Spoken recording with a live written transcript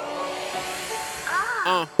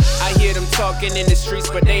I hear them talking in the streets,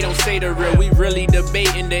 but they don't say the real. We really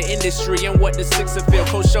debating the industry and what the sixer feel.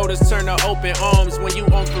 Cold shoulders turn to open arms when you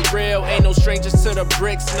on for real. Ain't no strangers to the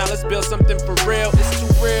bricks. Now let's build something for real. It's too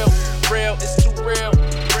real, real, it's too real,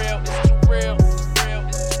 real, it's too real. Real,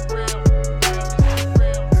 it's too real, real, it's too real,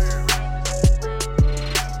 real, it's too real,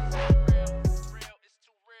 real, it's too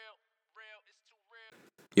real.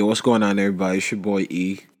 Yo, what's going on, everybody? It's your boy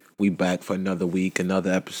E. We back for another week,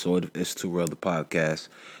 another episode of It's Too Real, the podcast.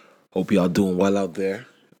 Hope y'all doing well out there.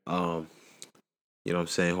 Um, you know what I'm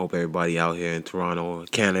saying? Hope everybody out here in Toronto,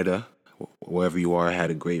 Canada, wherever you are,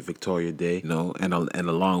 had a great Victoria Day, and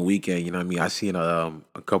a long weekend. You know what I mean? I seen a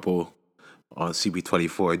couple on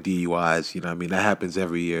CB24 DUIs. You know what I mean? That happens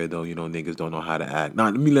every year, though. You know, niggas don't know how to act.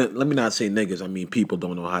 Let me not say niggas. I mean, people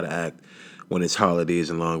don't know how to act when it's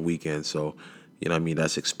holidays and long weekends. So, you know what I mean?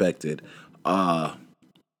 That's expected.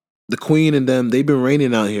 The Queen and them, they've been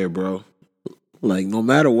reigning out here, bro. Like, no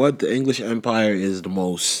matter what, the English Empire is the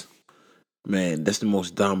most, man, that's the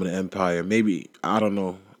most dominant empire. Maybe, I don't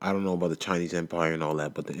know. I don't know about the Chinese Empire and all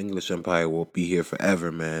that, but the English Empire will be here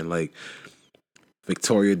forever, man. Like,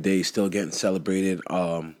 Victoria Day still getting celebrated.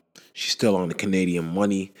 She's still on the Canadian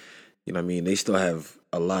money. You know what I mean? They still have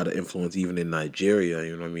a lot of influence even in Nigeria.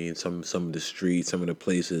 You know what I mean? Some of the streets, some of the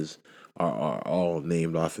places are all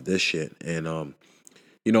named off of this shit. And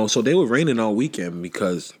so they were raining all weekend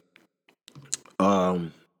because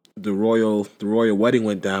um the royal wedding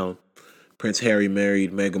went down. Prince Harry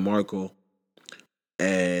married Meghan Markle,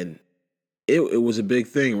 and it was a big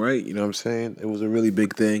thing, right? You know what I'm saying? It was a really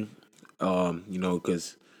big thing.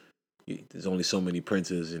 Because there's only so many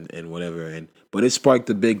princes and whatever, but it sparked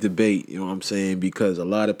a big debate. You know what I'm saying? Because a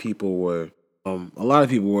lot of people were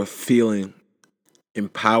feeling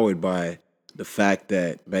empowered by the fact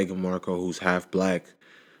that Meghan Markle, who's half black,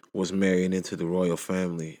 was marrying into the royal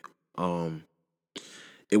family. Um,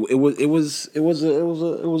 it was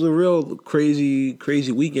a real crazy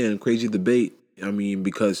weekend, crazy debate. I mean,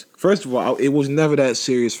 because first of all, it was never that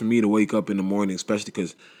serious for me to wake up in the morning, especially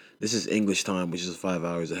because this is English time, which is 5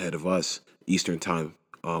 hours ahead of us, Eastern time,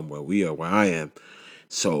 where I am.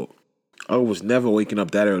 So I was never waking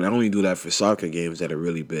up that early. I only do that for soccer games that are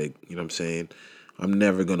really big. You know what I'm saying? I'm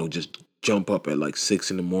never gonna just jump up at like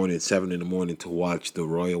 6 in the morning, 7 in the morning to watch the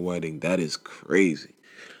royal wedding. That is crazy.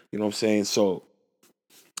 You know what I'm saying? So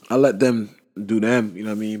I let them do them, you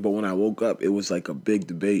know what I mean? But when I woke up, it was like a big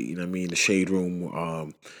debate, you know what I mean? The Shade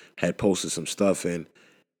Room had posted some stuff, and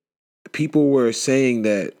people were saying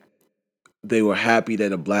that they were happy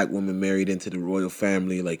that a black woman married into the royal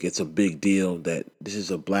family. Like, it's a big deal that this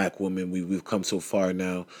is a black woman. We've come so far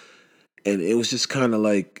now. And it was just kind of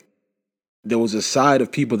like, there was a side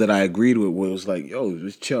of people that I agreed with where it was like, yo,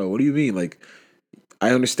 just chill. What do you mean? Like, I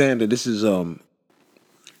understand that this is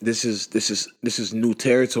new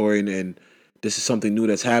territory, and this is something new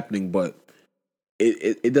that's happening, but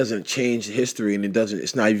it doesn't change history, and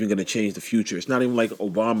it's not even going to change the future. It's not even like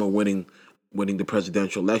Obama winning the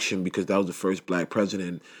presidential election, because that was the first black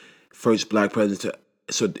president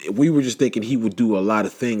so we were just thinking he would do a lot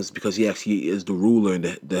of things because he actually is the ruler and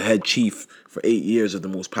the head chief for 8 years of the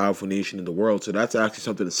most powerful nation in the world. So that's actually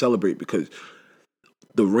something to celebrate, because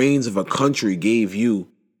the reins of a country gave you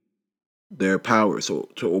their power. So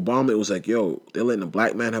to Obama, it was like, yo, they're letting a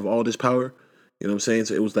black man have all this power. You know what I'm saying?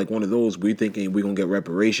 So it was like one of those, we're thinking we're gonna get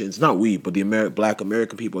reparations. Not we, but the black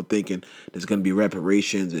American people are thinking there's gonna be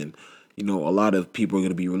reparations, and a lot of people are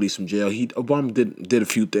gonna be released from jail. Obama did a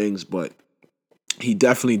few things, but he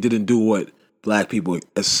definitely didn't do what black people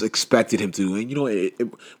expected him to.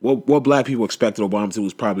 And what black people expected Obama to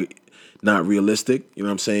was probably not realistic. You know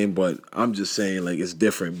what I'm saying? But I'm just saying, like, it's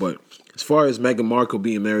different. But as far as Meghan Markle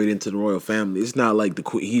being married into the royal family, it's not like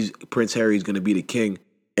Prince Harry's gonna be the king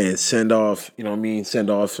and send off. You know what I mean?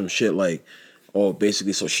 Send off some shit like, oh,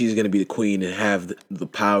 basically, so she's gonna be the queen and have the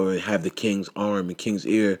power and have the king's arm and king's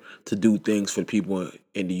ear to do things for the people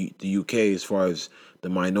in the UK, as far as the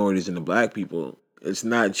minorities and the black people. It's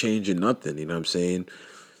not changing nothing. You know what I'm saying?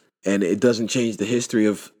 And it doesn't change the history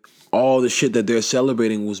of all the shit that they're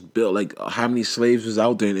celebrating was built. Like, how many slaves was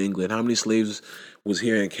out there in England? How many slaves was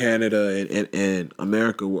here in Canada and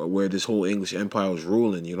America, where this whole English empire was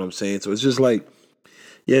ruling? You know what I'm saying? So it's just like,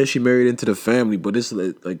 yeah, she married into the family, but it's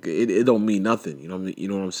like it don't mean nothing. You know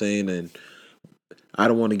what I'm saying? And I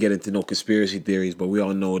don't want to get into no conspiracy theories, but we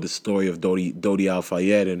all know the story of Dodi Al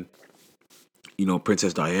Fayed and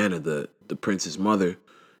Princess Diana, the prince's mother. You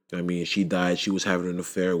know what I mean, she died. She was having an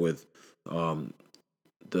affair with um,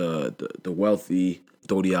 the wealthy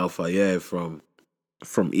Dodi Al Fayed from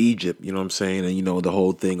Egypt. You know what I'm saying? And the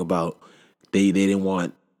whole thing about they didn't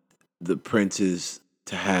want the princes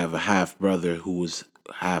to have a half brother who was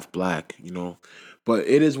half black, you know. But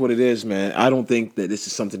it is what it is, man. I don't think that this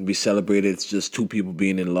is something to be celebrated. It's just two people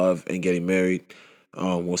being in love and getting married.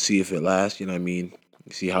 We'll see if it lasts. You know what I mean?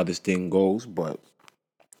 See how this thing goes, but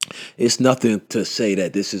it's nothing to say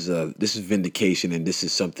that this is vindication and this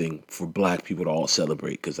is something for black people to all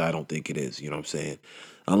celebrate because I don't think it is. You know what I'm saying?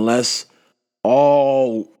 Unless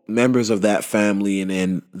all members of that family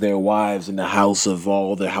and their wives in the house of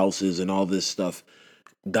all their houses and all this stuff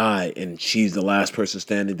die and she's the last person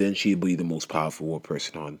standing, then she'd be the most powerful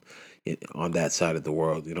person on that side of the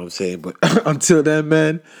world. You know what I'm saying? But until then,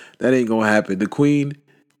 man, that ain't gonna happen. The queen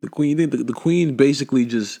basically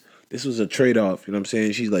just this was a trade off. You know what I'm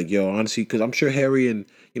saying? She's like, yo, honestly, because I'm sure Harry and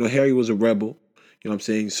Harry was a rebel. You know what I'm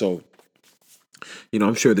saying? So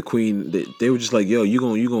I'm sure the queen they were just like, yo, you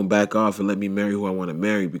gonna back off and let me marry who I want to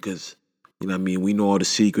marry because what I mean, we know all the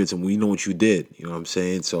secrets and we know what you did. You know what I'm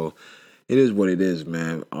saying? So it is what it is,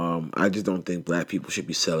 man. I just don't think black people should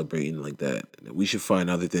be celebrating like that. We should find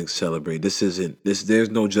other things to celebrate. This isn't this. There's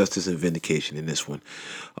no justice and vindication in this one.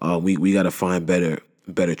 We got to find better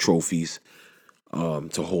trophies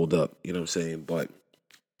to hold up. You know what I'm saying? But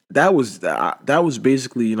that was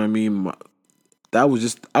basically, you know what I mean. That was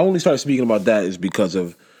just I only started speaking about that is because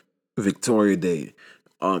of Victoria Day.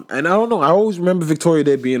 And I don't know. I always remember Victoria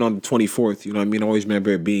Day being on the 24th. You know what I mean? I always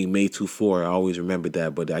remember it being May 24. I always remembered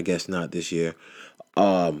that, but I guess not this year.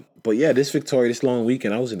 But yeah, this long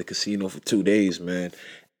weekend, I was in the casino for 2 days, man.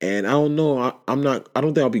 And I don't know. I'm not. I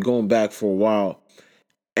don't think I'll be going back for a while.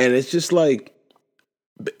 And it's just like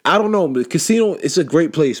I don't know. The casino, it's a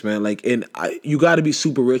great place, man. Like, and you got to be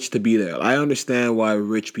super rich to be there. I understand why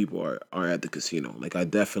rich people are at the casino. Like, I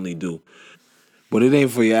definitely do. But it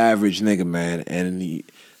ain't for your average nigga, man. And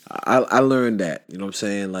I learned that. You know what I'm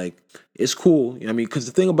saying? Like, it's cool. You know what I mean, because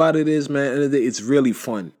the thing about it is, man, at the end of the day, it's really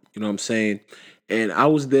fun. You know what I'm saying? And I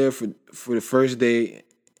was there for the first day,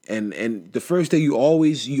 and the first day you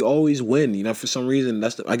always win. You know, for some reason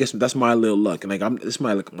I guess that's my little luck. And like this is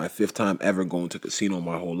my fifth time ever going to a casino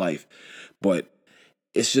my whole life, but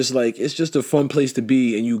it's just a fun place to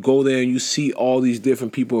be, and you go there and you see all these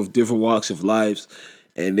different people of different walks of lives,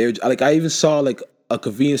 and they're like I even saw like a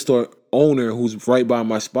convenience store owner who's right by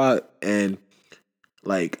my spot, and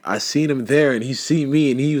like I seen him there, and he seen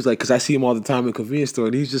me, and he was like, because I see him all the time in convenience store,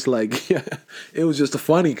 and he's just like, yeah, it was just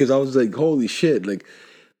funny because I was like, holy shit, like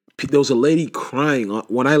there was a lady crying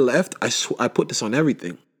when I left. I put this on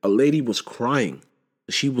everything. A lady was crying.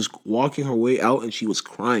 She was walking her way out and she was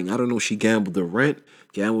crying. I don't know. She gambled the rent,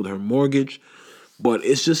 gambled her mortgage, but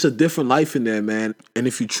it's just a different life in there, man. And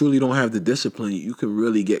if you truly don't have the discipline, you can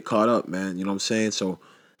really get caught up, man. You know what I'm saying? So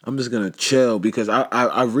I'm just gonna chill because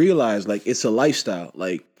I realize like it's a lifestyle.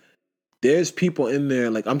 Like there's people in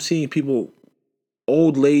there. Like I'm seeing people,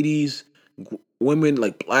 old ladies, women,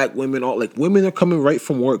 like black women, all like women are coming right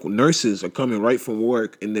from work. Nurses are coming right from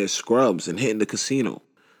work in their scrubs and hitting the casino.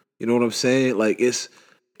 You know what I'm saying? Like it's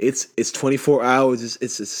 24 hours.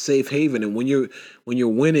 It's a safe haven, and when you're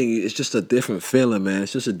winning, it's just a different feeling, man.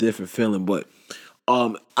 It's just a different feeling. But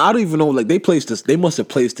I don't even know. Like they placed this. They must have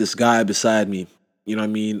placed this guy beside me. You know what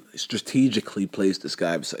I mean? Strategically placed this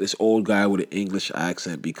guy beside this old guy with an English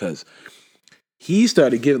accent because he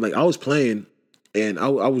started giving like I was playing and I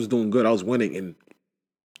was doing good. I was winning, and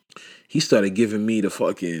he started giving me the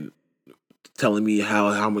fucking telling me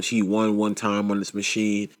how much he won one time on this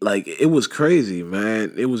machine. Like it was crazy,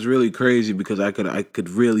 man. It was really crazy because I could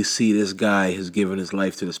really see this guy has given his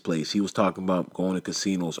life to this place. He was talking about going to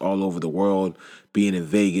casinos all over the world, being in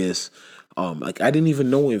Vegas. Like I didn't even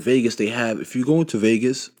know in Vegas they have. If you go into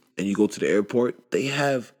Vegas and you go to the airport, they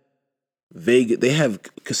have Vegas. They have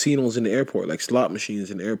casinos in the airport, like slot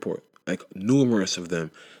machines in the airport, like numerous of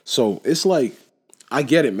them. So it's like I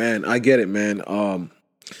get it, man. I get it, man.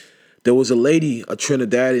 There was a lady, a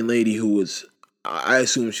Trinidadian lady who was, I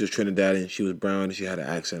assume she was Trinidadian. She was brown and she had an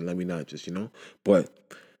accent. Let me not just, but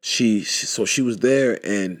so she was there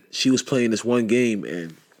and she was playing this one game,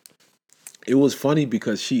 and it was funny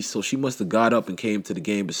because she must have got up and came to the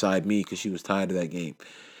game beside me because she was tired of that game.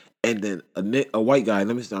 And then a white guy,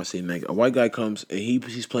 let me not say nigga, a white guy comes and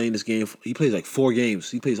he's playing this game. He plays like 4 games.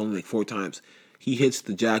 He plays only like 4 times. He hits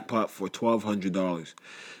the jackpot for $1,200.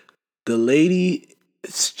 The lady,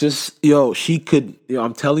 it's just she could.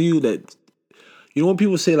 I'm telling you that when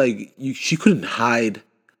people say like she couldn't hide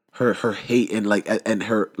her hate and like and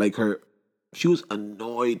her like her. She was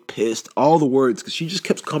annoyed, pissed, all the words, because she just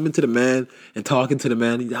kept coming to the man and talking to the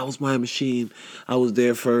man. That was my machine. I was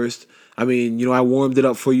there first. I mean, I warmed it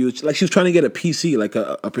up for you. Like she was trying to get a PC, like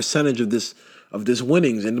a percentage of this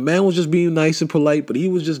winnings. And the man was just being nice and polite, but he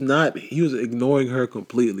was just not. He was ignoring her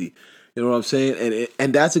completely. You know what I'm saying?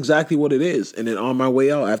 And that's exactly what it is. And then on my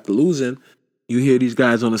way out after losing, you hear these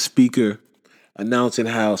guys on the speaker announcing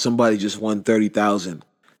how somebody just won 30,000.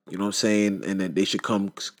 You know what I'm saying? And then they should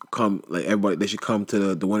come like everybody. They should come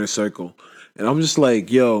to the winner's circle. And I'm just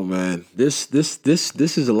like, yo, man, this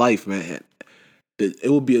is a life, man.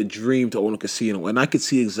 It would be a dream to own a casino, and I could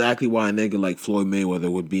see exactly why a nigga like Floyd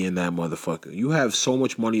Mayweather would be in that motherfucker. You have so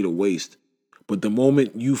much money to waste, but the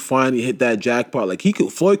moment you finally hit that jackpot, like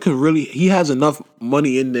Floyd can really, he has enough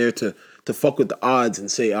money in there to fuck with the odds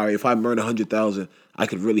and say, all right, if I earn 100,000, I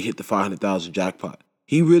could really hit the 500,000 jackpot.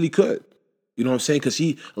 He really could. You know what I'm saying? Because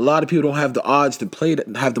a lot of people don't have the odds to play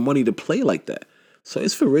that, have the money to play like that. So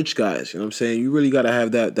it's for rich guys. You know what I'm saying? You really got to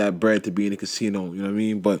have that bread to be in a casino. You know what I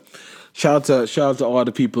mean? But shout out to all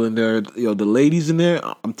the people in there. You know, the ladies in there.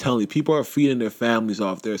 I'm telling you, people are feeding their families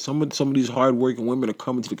off there. Some of these hardworking women are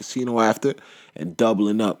coming to the casino after and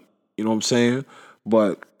doubling up. You know what I'm saying?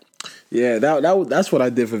 But yeah, that's what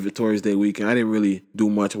I did for Victoria's Day weekend. I didn't really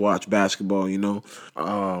do much watch basketball, you know.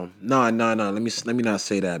 Nah. Let me not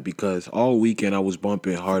say that because all weekend I was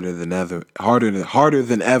bumping harder than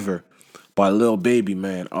ever by Lil Baby,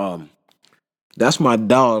 man. That's my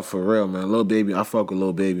dog for real, man. Lil Baby, I fuck with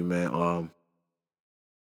Lil Baby, man.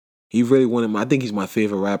 He really I think he's my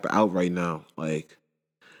favorite rapper out right now. Like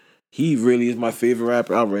he really is my favorite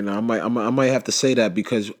rapper out right now. I might have to say that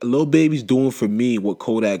because Lil Baby's doing for me what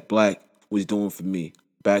Kodak Black was doing for me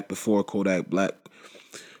back before Kodak Black.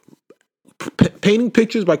 Painting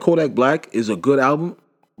Pictures by Kodak Black is a good album,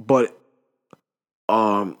 but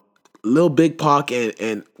Lil Big Pac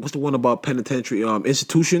and what's the one about penitentiary?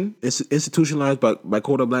 Institutionalized by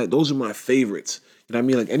Kodak Black. Those are my favorites. You know what I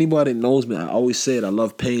mean? Like anybody that knows me, I always say it. I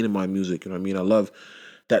love pain in my music. You know what I mean? I love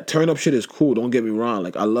that turn up shit is cool. Don't get me wrong.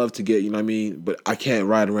 Like I love to get, you know what I mean? But I can't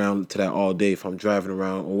ride around to that all day if I'm driving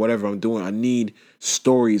around or whatever I'm doing. I need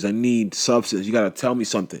stories. I need substance. You gotta tell me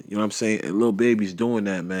something. You know what I'm saying? And Lil Baby's doing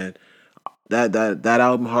that, man. That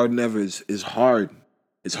album Hard Than Ever is hard.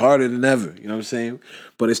 It's harder than ever. You know what I'm saying?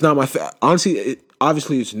 But it's not honestly.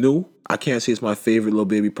 Obviously, it's new. I can't say it's my favorite Lil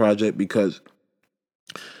Baby project because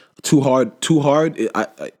Too Hard.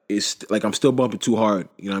 It's like I'm still bumping Too Hard.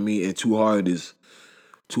 You know what I mean? And Too Hard is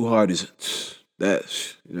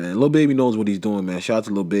that man. Lil Baby knows what he's doing, man. Shout out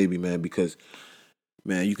to Lil Baby, man, because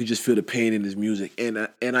man, you can just feel the pain in his music. And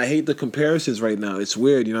I hate the comparisons right now. It's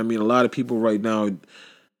weird, you know what I mean? A lot of people right now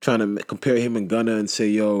trying to compare him and Gunna and say,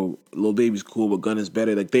 yo, Lil Baby's cool, but Gunna's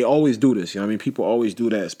better. Like, they always do this, you know what I mean? People always do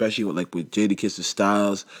that, especially with Jadakiss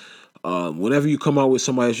Styles. Whenever you come out with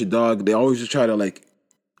somebody as your dog, they always just try that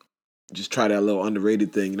little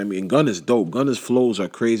underrated thing, you know what I mean? And Gunna's dope. Gunna's flows are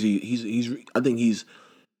crazy. I think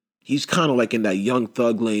he's kind of like in that Young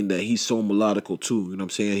Thug lane that he's so melodical too, you know what I'm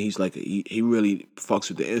saying? He's like, he really fucks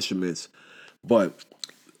with the instruments. But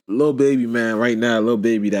Lil Baby, man, right now, Lil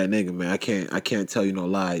Baby, that nigga, man, I can't tell you no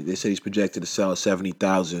lie. They say he's projected to sell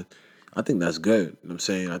 70,000. I think that's good. You know what I'm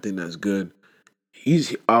saying? I think that's good.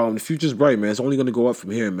 The future's bright, man. It's only gonna go up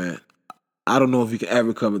from here, man. I don't know if he can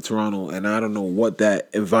ever come to Toronto, and I don't know what that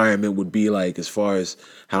environment would be like as far as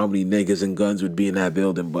how many niggas and guns would be in that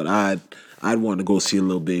building. But I'd want to go see a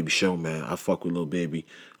Lil Baby show, man. I fuck with Lil Baby.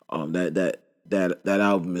 That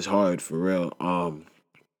album is hard for real.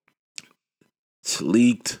 It's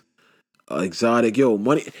Leaked, Exotic, yo,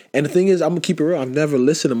 Money. And the thing is, I'm gonna keep it real. I've never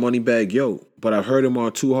listened to Moneybagg Yo, but I've heard him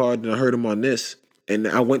on Too Hard and I heard him on this. And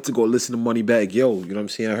I went to go listen to Moneybagg Yo. You know what I'm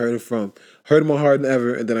saying? I heard him on Hard Than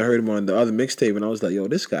Ever, and then I heard him on the other mixtape, and I was like, yo,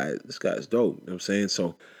 this guy's dope. You know what I'm saying?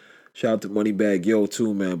 So shout out to Moneybagg Yo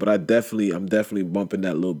too, man. But I'm definitely bumping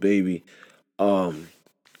that Lil Baby.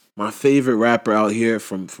 My favorite rapper out here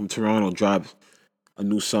from Toronto dropped a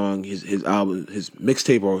new song. His album, his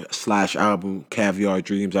mixtape or / album, Caviar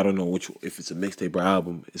Dreams. I don't know if it's a mixtape or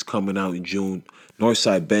album. It's coming out in June.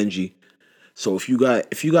 Northside Benji. So if you got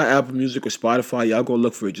Apple Music or Spotify, y'all go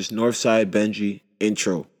look for it. Just Northside Benji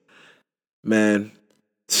intro. Man,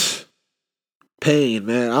 pain,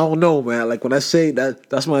 man. I don't know, man. Like when I say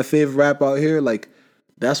that's my favorite rap out here, like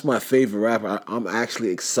that's my favorite rapper. I'm actually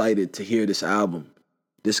excited to hear this album.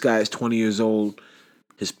 This guy is 20 years old.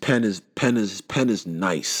 His pen is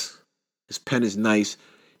nice. His pen is nice.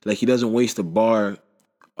 Like he doesn't waste a bar.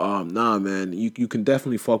 Nah, man. You can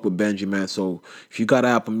definitely fuck with Benji, man. So if you got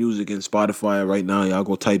Apple Music and Spotify right now, y'all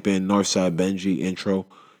go type in Northside Benji intro. You know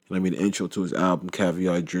what I mean? The intro to his album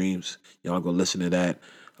Caviar Dreams. Y'all go listen to that.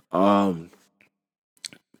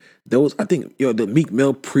 There was, I think, the Meek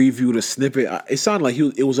Mill preview, the snippet. It sounded like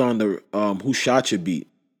it was on the Who Shot Ya beat.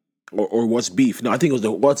 Or What's Beef. No, I think it was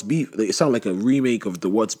the What's Beef. It sounded like a remake of the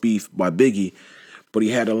What's Beef by Biggie. But he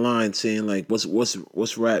had a line saying like,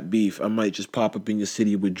 "What's rap beef? I might just pop up in your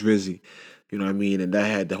city with Drizzy." You know what I mean? And that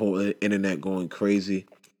had the whole internet going crazy.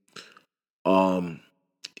 Um,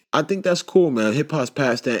 I think that's cool, man. Hip hop's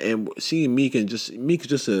past that, and seeing Meek is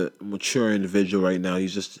just a mature individual right now.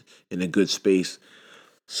 He's just in a good space.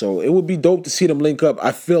 So it would be dope to see them link up.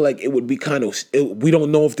 I feel like it would be kind of. We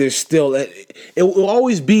don't know if there's still. It will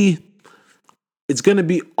always be. It's gonna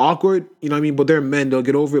be awkward, you know what I mean? But they're men; they'll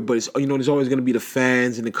get over it. But it's there's always gonna be the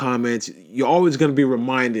fans and the comments. You're always gonna be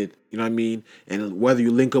reminded, you know what I mean? And whether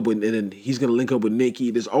you link up with, and then he's gonna link up with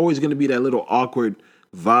Nicki, there's always gonna be that little awkward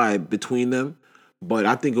vibe between them. But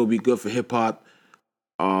I think it'll be good for hip hop.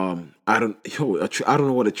 I don't, I don't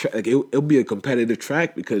know what a track. Like it'll be a competitive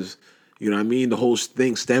track because you know what I mean. The whole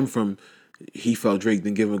thing stemmed from he felt Drake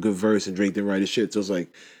didn't give him a good verse and Drake didn't write his shit. So it's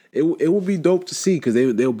like it would be dope to see because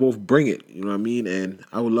they'll both bring it. You know what I mean? And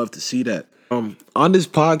I would love to see that. On this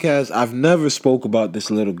podcast, I've never spoke about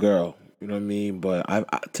this little girl. You know what I mean?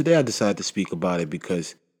 But today I decided to speak about it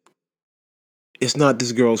because it's not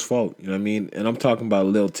this girl's fault. You know what I mean? And I'm talking about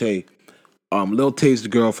Lil Tay. Lil Tay's the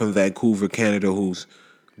girl from Vancouver, Canada, who's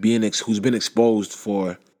been exposed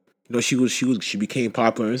for, she became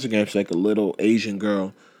popular on Instagram. She's like a little Asian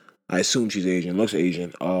girl. I assume she's Asian, looks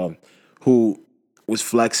Asian. Who was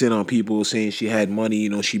flexing on people, saying she had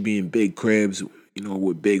money. She be in big cribs,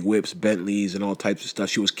 with big whips, Bentleys, and all types of stuff.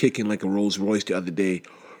 She was kicking like a Rolls Royce the other day,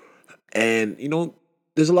 and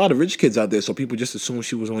there's a lot of rich kids out there, so people just assume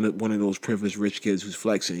she was one of those privileged rich kids who's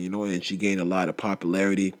flexing, and she gained a lot of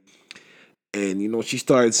popularity. And she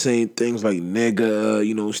started saying things like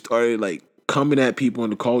nigga, started like coming at people in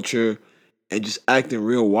the culture and just acting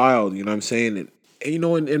real wild. You know what I'm saying? And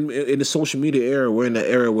in the social media era, we're in that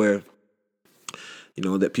era where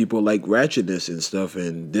that people like ratchetness and stuff,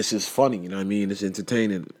 and this is funny. You know what I mean? It's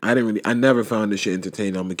entertaining. I never found this shit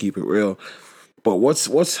entertaining. I'm gonna keep it real. But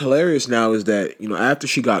what's hilarious now is that after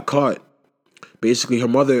she got caught, basically her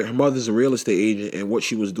mother's a real estate agent, and what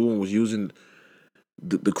she was doing was using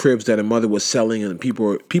the cribs that her mother was selling, and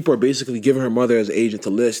people are basically giving her mother as agent to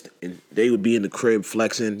list, and they would be in the crib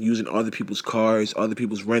flexing, using other people's cars, other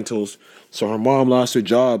people's rentals. So her mom lost her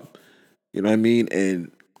job, you know what I mean? And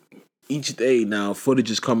each day now, footage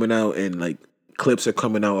is coming out, and like clips are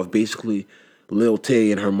coming out of basically Lil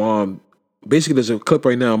Tay and her mom. Basically, there's a clip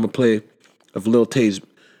right now I'm gonna play of Lil Tay's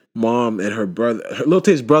mom and her brother. Lil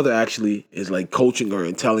Tay's brother actually is like coaching her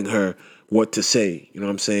and telling her what to say. You know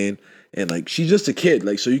what I'm saying? And like she's just a kid,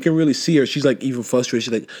 like so you can really see her. She's like even frustrated.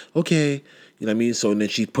 She's like, okay, you know what I mean. So and then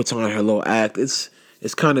she puts on her little act. It's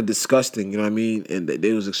kind of disgusting, you know what I mean. And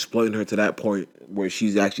they was exploiting her to that point where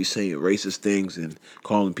she's actually saying racist things and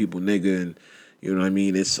calling people nigga, and you know what I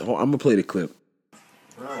mean. I'm gonna play the clip.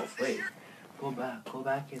 Bro, wait, go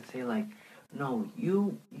back and say like, no,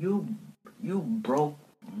 you broke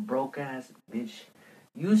ass bitch.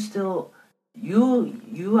 You still,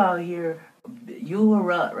 you out here. You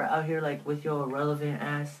were out here like with your irrelevant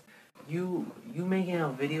ass. You making a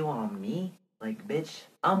video on me, like bitch.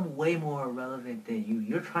 I'm way more irrelevant than you.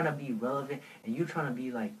 You're trying to be relevant and you trying to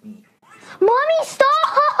be like me. Mommy, stop!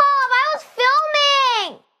 I was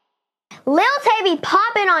filming. Lil Tay be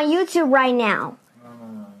popping on YouTube right now.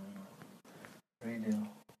 No. Redo.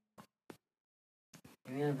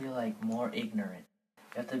 You need to be like more ignorant.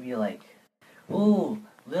 You have to be like, ooh,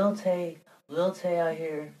 Lil Tay out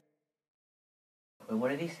here. Wait, what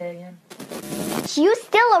did he say again? You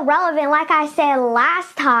still irrelevant, like I said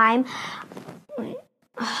last time.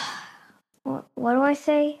 What do I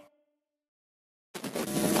say?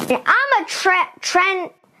 I'm a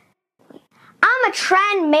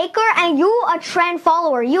trend maker, and you a trend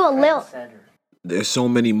follower. You a Lil. There's so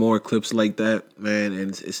many more clips like that, man,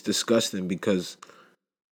 and it's disgusting because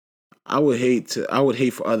I would hate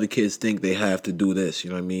for other kids to think they have to do this. You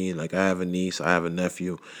know what I mean? Like I have a niece, I have a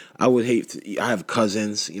nephew. I have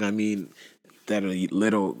cousins. You know what I mean? That are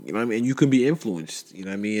little. You know what I mean? You can be influenced. You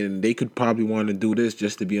know what I mean? And they could probably want to do this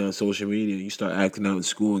just to be on social media. You start acting out in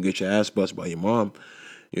school and get your ass bust by your mom.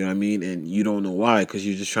 You know what I mean? And you don't know why because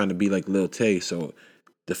you're just trying to be like Lil Tay. So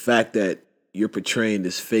the fact that you're portraying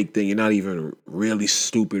this fake thing, you're not even really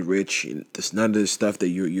stupid rich, and there's none of this stuff that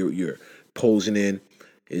you're posing in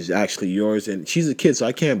is actually yours. And she's a kid, so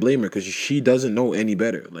I can't blame her because she doesn't know any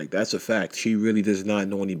better. Like that's a fact. She really does not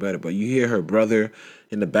know any better. But you hear her brother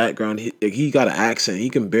in the background. He got an accent. He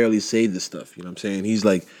can barely say this stuff. You know what I'm saying? He's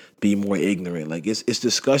like, be more ignorant. Like it's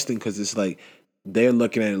disgusting because it's like they're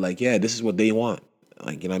looking at it like, yeah, this is what they want.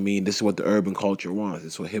 Like, you know what I mean? This is what the urban culture wants.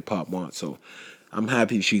 It's what hip hop wants. So I'm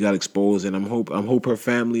happy she got exposed, and I'm hope her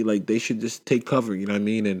family, like, they should just take cover, you know what I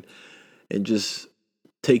mean? And just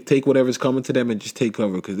take whatever's coming to them and just take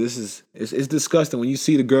cover, because this is it's disgusting when you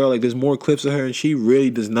see the girl. Like, there's more clips of her and she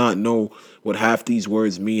really does not know what half these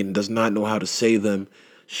words mean and does not know how to say them.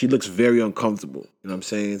 She looks very uncomfortable. You know what I'm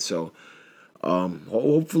saying? So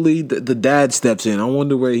hopefully the dad steps in. I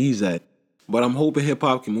wonder where he's at. But I'm hoping hip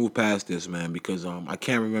hop can move past this, man, because I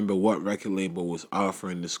can't remember what record label was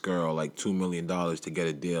offering this girl like $2 million to get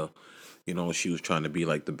a deal. You know, she was trying to be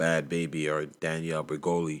like the Bad Baby or Danielle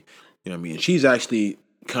Bergoli. You know what I mean? She's actually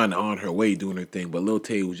kind of on her way doing her thing, but Lil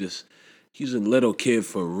Tay was just, he's a little kid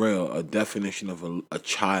for real, a definition of a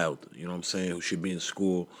child, you know what I'm saying, who should be in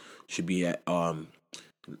school, should be at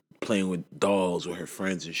playing with dolls with her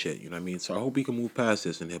friends and shit, you know what I mean? So I hope we can move past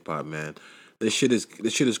this in hip hop, man. This shit is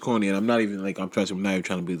corny, and I'm not even like I'm not even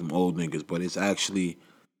trying to be them old niggas, but it's actually,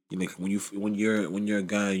 you know, when you're a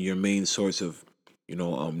guy and your main source of, you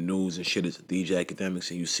know, news and shit is DJ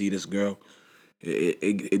Academics, and you see this girl,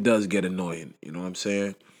 it does get annoying. You know what I'm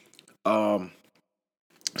saying?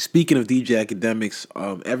 Speaking of DJ Academics,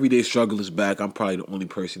 Everyday Struggle is back. I'm probably the only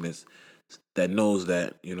person that knows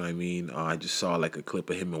that. You know what I mean? I just saw like a clip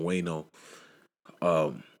of him and Wayno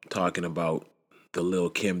talking about the Lil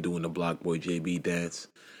Kim doing the Block Boy JB dance.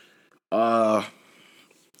 I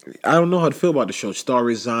don't know how to feel about the show. Star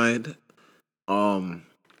resigned. You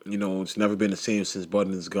know, it's never been the same since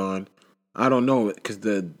Budden is gone. I don't know, because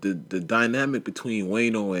the dynamic between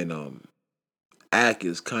Wayno and Ak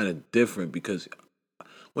is kind of different, because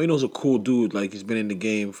Wayno's a cool dude, like he's been in the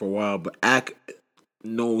game for a while, but Ak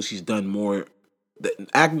knows he's done more.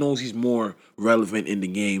 Ak knows he's more relevant in the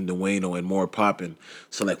game than Wayno and more popping.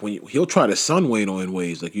 So like he'll try to sun Wayno in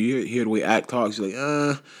ways, like you hear the way Ak talks, you're like, you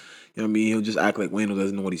know what I mean? He'll just act like Wayno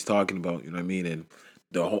doesn't know what he's talking about, you know what I mean? And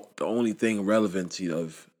the only thing relevancy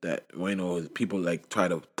of that Wayno is people like try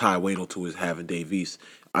to tie Wayno to is having Dave East.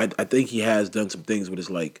 I think he has done some things with his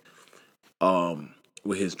like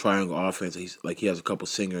with his triangle offense. He has a couple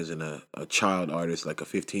singers and a child artist, like a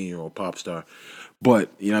 15-year-old pop star.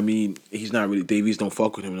 But, you know what I mean, he's not really, Dave East don't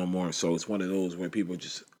fuck with him no more. So it's one of those where people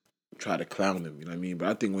just try to clown him, you know what I mean? But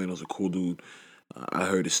I think Wayno's a cool dude. I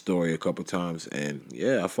heard his story a couple times, and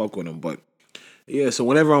yeah, I fuck with him. But yeah, so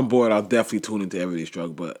whenever I'm bored, I'll definitely tune into Everyday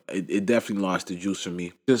Struggle. But it definitely lost the juice for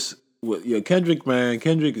me. Just Kendrick, man.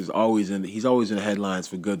 Kendrick is he's always in the headlines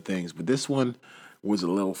for good things. But this one was a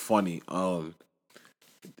little funny.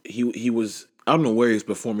 He was, I don't know where he was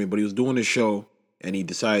performing, but he was doing a show, and he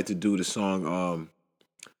decided to do the song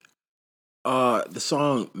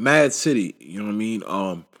Mad City, you know what I mean?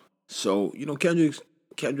 So, you know,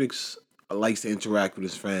 Kendrick's likes to interact with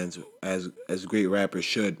his fans as great rappers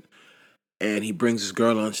should. And he brings this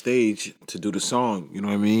girl on stage to do the song, you know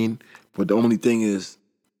what I mean? But the only thing is,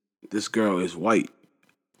 this girl is white,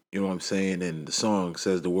 you know what I'm saying? And the song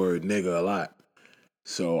says the word nigga a lot.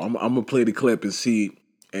 So I'm gonna play the clip and see,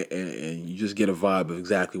 and you just get a vibe of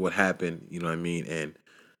exactly what happened, you know what I mean? And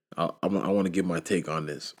I want to give my take on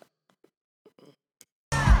this.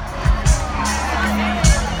 Let's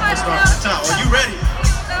start from the top. Are you ready?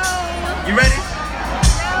 You ready?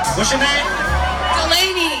 What's your name?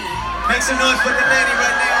 Delaney. Make some noise for Delaney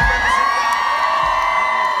right now.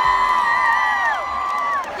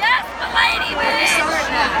 Yes, Delaney, where we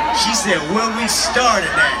started at? She said, where we started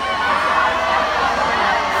at.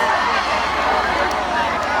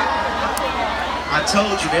 I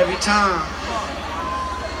told you every time.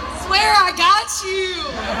 Swear I got you.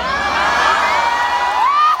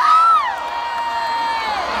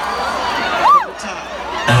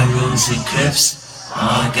 Rules and Crips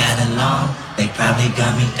all got along. They probably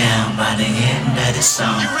got me down by the end of the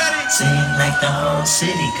song. Seem like the whole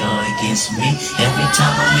city go against me. Every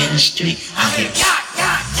time I'm in the street, I hear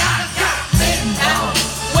letting go,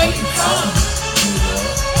 waiting for.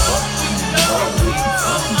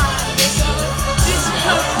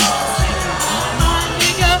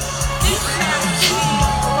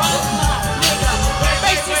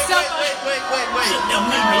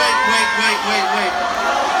 Wait.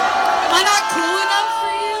 Am I not cool enough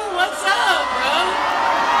for you? What's up, bro?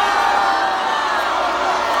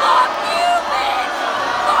 Fuck you, bitch!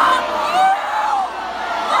 Fuck you!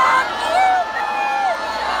 Fuck you,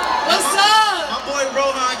 bitch! What's up? My boy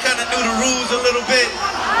Rohan kind of knew the rules a little bit.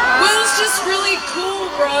 Will's just really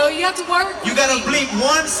cool, bro. You have to work with You gotta me. bleep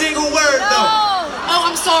one single word though. Oh,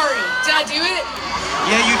 I'm sorry. Did I do it?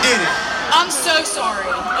 Yeah, you did it. I'm so sorry.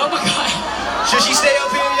 Oh my god. Should she stay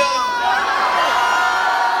up here, y'all?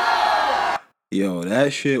 Yo,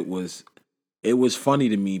 that shit was funny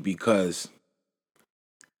to me because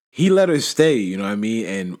he let her stay, you know what I mean,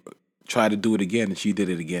 and try to do it again, and she did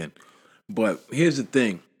it again. But here's the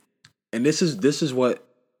thing, and this is what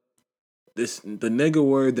the nigga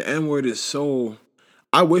word, the N word is so,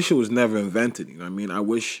 I wish it was never invented. You know what I mean? I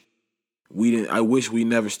wish we didn't. I wish we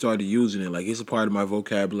never started using it. Like it's a part of my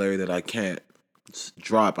vocabulary that I can't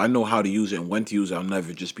drop. I know how to use it and when to use it. I'll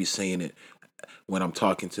never just be saying it when I'm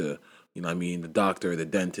talking to, you know what I mean, the doctor, the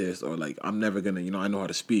dentist, or like I'm never gonna, I know how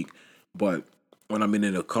to speak, but when I'm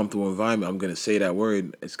in a comfortable environment, I'm gonna say that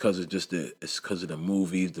word. It's because it's because of the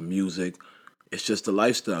movies, the music. It's just the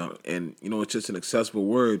lifestyle, and it's just an accessible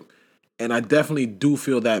word. And I definitely do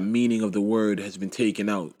feel that meaning of the word has been taken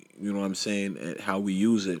out. You know what I'm saying? And how we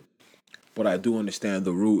use it, but I do understand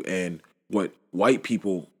the root and what white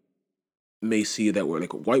people may see that word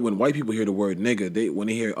like when white people hear the word nigga, when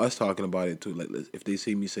they hear us talking about it too, like if they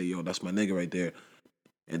see me say, yo, that's my nigga right there,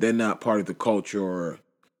 and they're not part of the culture or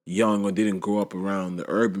young or didn't grow up around the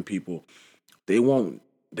urban people, they're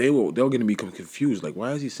gonna become confused, like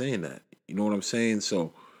why is he saying that? You know what I'm saying?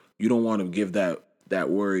 So you don't want to give that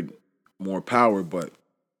word more power. But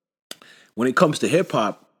when it comes to hip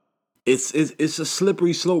hop, it's a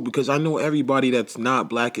slippery slope because I know everybody that's not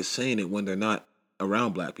black is saying it when they're not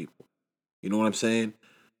around black people. You know what I'm saying?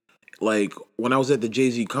 Like when I was at the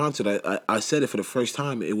Jay-Z concert, I said it for the first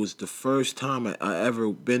time. It was the first time I ever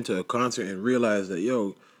been to a concert and realized that,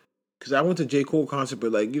 yo, because I went to J. Cole concert,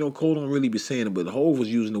 but like, Cole don't really be saying it, but Hove was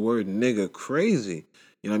using the word nigga crazy.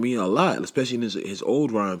 You know what I mean? A lot, especially in his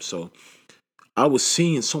old rhymes. So I was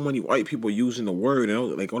seeing so many white people using the word, and I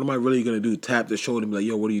was like, what am I really gonna do? Tap their shoulder and be like,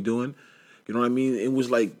 yo, what are you doing? You know what I mean? It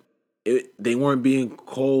was like they weren't being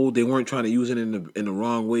cold. They weren't trying to use it in the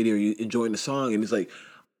wrong way. They were enjoying the song, and it's like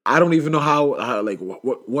I don't even know how like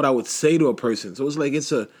what I would say to a person. So it's like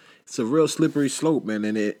it's a real slippery slope, man.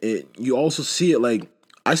 And it you also see it like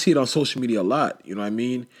I see it on social media a lot. You know what I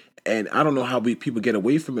mean? And I don't know how people get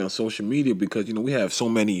away from it on social media because we have so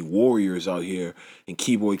many warriors out here and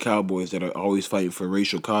keyboard cowboys that are always fighting for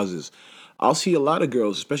racial causes. I'll see a lot of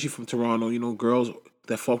girls, especially from Toronto, girls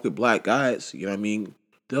that fuck with black guys. You know what I mean?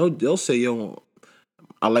 They'll say, yo,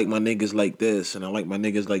 I like my niggas like this and I like my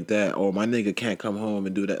niggas like that, or my nigga can't come home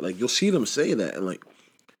and do that. Like you'll see them say that, and like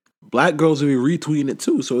black girls will be retweeting it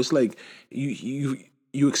too. So it's like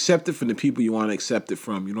you accept it from the people you want to accept it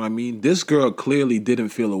from. You know what I mean? This girl clearly didn't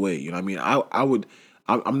feel away. You know what I mean? I would.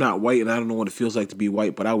 I'm not white and I don't know what it feels like to be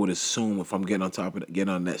white, but I would assume if I'm getting on top of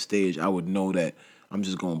getting on that stage, I would know that I'm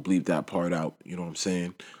just gonna bleep that part out. You know what I'm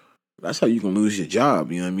saying? That's how you can lose your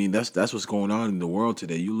job. You know what I mean? That's what's going on in the world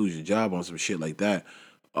today. You lose your job on some shit like that.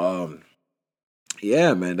 Um,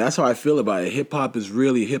 yeah, man, that's how I feel about it. Hip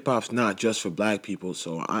hop's not just for black people.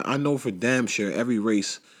 So I know for damn sure every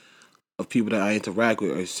race of people that I interact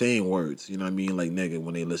with are saying words, you know what I mean, like nigga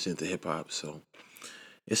when they listen to hip hop. So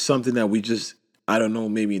it's something that we just, I don't know,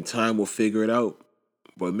 maybe in time we'll figure it out.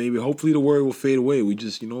 But maybe hopefully the word will fade away. We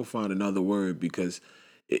just, find another word because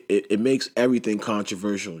it makes everything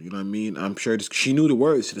controversial. You know what I mean? I'm sure she knew the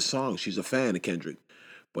words to the song. She's a fan of Kendrick.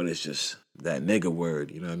 But it's just that nigga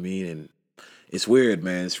word, you know what I mean? And it's weird,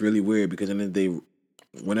 man. It's really weird because in the day,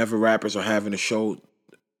 whenever rappers are having a show,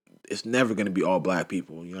 it's never gonna be all black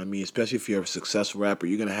people. You know what I mean? Especially if you're a successful rapper,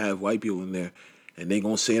 you're gonna have white people in there, and they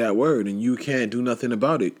gonna say that word, and you can't do nothing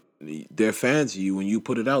about it. They're fans of you when you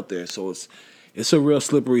put it out there, so it's a real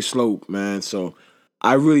slippery slope, man. So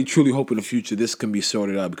I really truly hope in the future this can be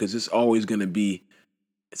sorted out because it's always gonna be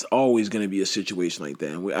a situation like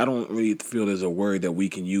that. And I don't really feel there's a word that we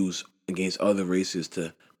can use against other races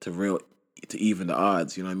to even the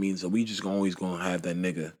odds. You know what I mean? So we just always gonna have that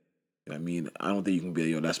nigga. You know what I mean? I don't think you can be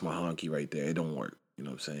yo, that's my honky right there. It don't work. You know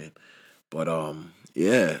what I'm saying? But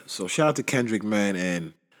yeah. So shout out to Kendrick, man,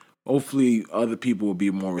 and hopefully other people will be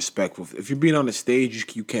more respectful. If you're being on the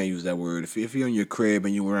stage, you can't use that word. If you're in your crib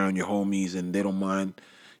and you're around your homies and they don't mind,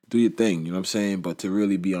 do your thing. You know what I'm saying? But to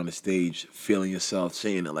really be on the stage, feeling yourself,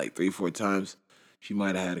 saying it like 3-4 times, she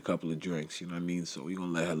might have had a couple of drinks. You know what I mean? So we're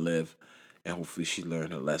gonna let her live, and hopefully she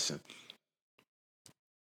learned her lesson.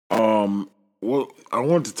 Well, I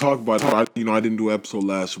wanted to talk about. I didn't do an episode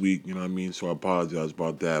last week. You know what I mean, so I apologize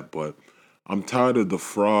about that. But I'm tired of the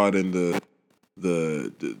fraud and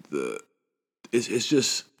the. It's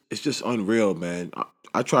just unreal, man.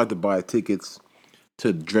 I tried to buy tickets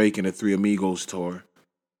to Drake and the Three Amigos tour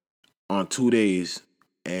on 2 days,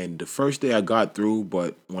 and the first day I got through,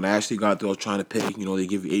 but when I actually got through, I was trying to pay. They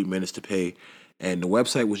give you 8 minutes to pay, and the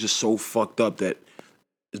website was just so fucked up that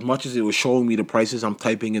as much as it was showing me the prices, I'm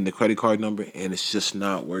typing in the credit card number and it's just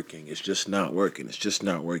not working. It's just not working. It's just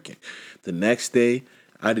not working. The next day,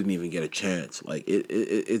 I didn't even get a chance. Like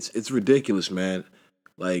it's ridiculous, man.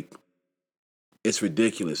 Like it's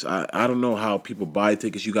ridiculous. I don't know how people buy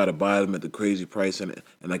tickets. You got to buy them at the crazy price, and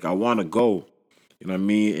like I want to go, You know what I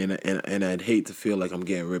mean? And I'd hate to feel like I'm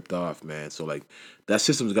getting ripped off, man. So like that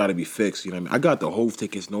system's got to be fixed. You know what I mean? I got the Hove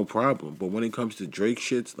tickets, no problem. But when it comes to Drake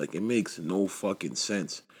shits, like it makes no fucking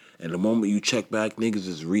sense. And the moment you check back, niggas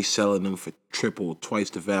is reselling them for triple,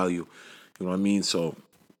 twice the value. You know what I mean? So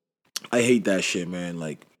I hate that shit, man.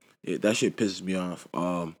 Like that shit pisses me off.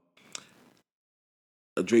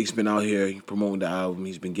 Drake's been out here promoting the album.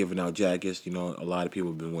 He's been giving out jackets. You know, a lot of people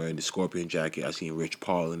have been wearing the Scorpion jacket. I seen Rich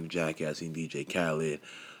Paul in the jacket. I seen DJ Khaled.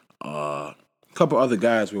 A couple other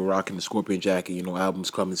guys were rocking the Scorpion jacket. You know,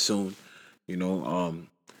 albums coming soon. You know,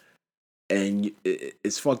 and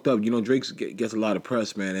it's fucked up. You know, Drake gets a lot of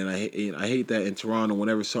press, man, and I hate that in Toronto.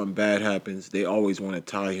 Whenever something bad happens, they always want to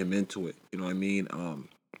tie him into it. You know what I mean?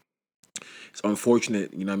 It's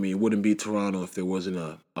unfortunate, you know what I mean? It wouldn't be Toronto if there wasn't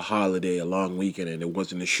a holiday, a long weekend, and there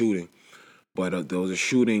wasn't a shooting. But there was a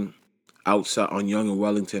shooting outside on Yonge and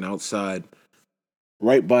Wellington, outside,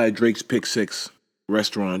 right by Drake's Pick Six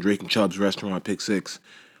restaurant, Drake and Chubb's restaurant, Pick Six.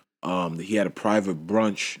 He had a private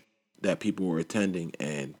brunch that people were attending,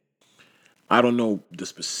 and I don't know the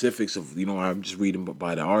specifics of, you know, I'm just reading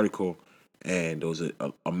by the article, and there was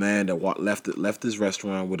a man that left his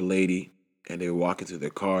restaurant with a lady, and they were walking to their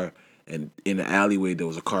car, and in the alleyway there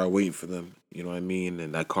was a car waiting for them, you know what I mean?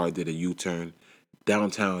 And that car did a U-turn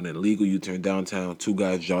downtown, an illegal U-turn downtown. Two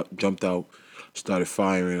guys jumped out, started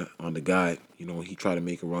firing on the guy. You know, he tried to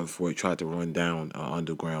make a run for it, tried to run down an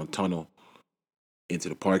underground tunnel into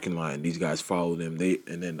the parking lot, and these guys followed him.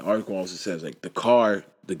 And then the article also says, like,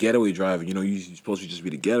 the getaway driver, you know, you're supposed to just be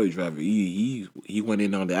the getaway driver. He went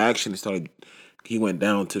in on the action and he went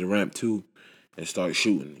down to the ramp too and started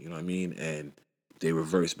shooting, you know what I mean? And they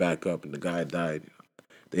reversed back up, and the guy died.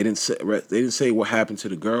 They didn't say what happened to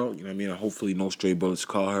the girl, you know what I mean? Hopefully no stray bullets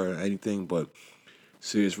caught her or anything, but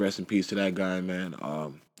serious rest in peace to that guy, man.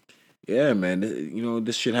 Yeah, man, you know,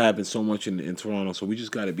 this shit happens so much in Toronto, so we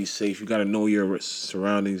just got to be safe. You got to know your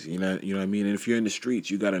surroundings, you know what I mean? And if you're in the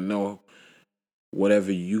streets, you got to know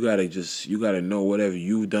you got to know whatever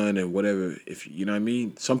you've done and whatever, if you know what I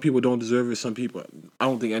mean? Some people don't deserve it, some people, I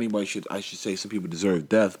don't think I should say some people deserve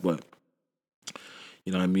death, but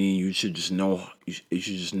you know what I mean? You should just know. You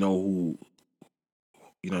should just know who.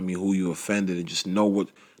 You know what I mean? Who you offended, and just know what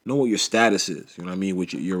your status is. You know what I mean?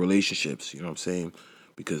 With your relationships. You know what I'm saying?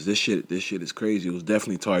 Because this shit is crazy. It was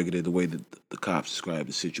definitely targeted the way that the cops described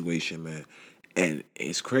the situation, man. And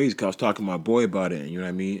it's crazy because I was talking to my boy about it, and you know what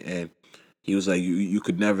I mean? And he was like, "You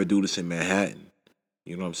could never do this in Manhattan."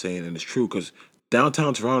 You know what I'm saying? And it's true because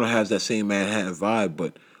downtown Toronto has that same Manhattan vibe,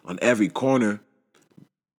 but on every corner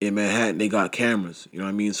in Manhattan, they got cameras, you know what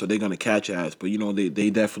I mean? So they're going to catch ass. But, you know, they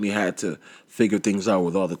definitely had to figure things out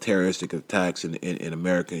with all the terroristic attacks in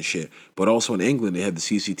America and shit. But also in England, they had the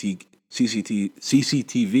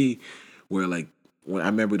CCTV where, like, when I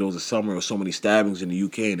remember there was a summer of so many stabbings in the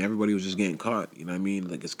UK and everybody was just getting caught, you know what I mean?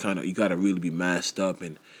 Like, it's kind of, you got to really be masked up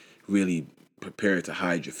and really prepared to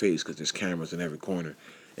hide your face because there's cameras in every corner.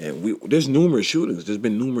 And there's numerous shootings. There's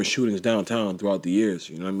been numerous shootings downtown throughout the years,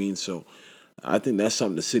 you know what I mean? So I think that's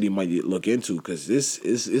something the city might look into because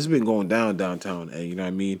it's been going down downtown, and you know what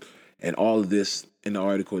I mean. And all of this in the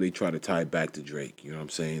article, they try to tie it back to Drake. You know what I'm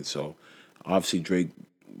saying? So obviously Drake,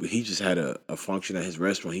 he just had a function at his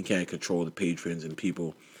restaurant. He can't control the patrons and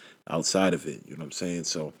people outside of it. You know what I'm saying?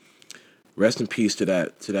 So rest in peace to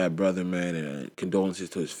that brother, man, and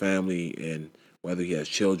condolences to his family and whether he has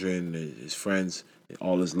children, his friends,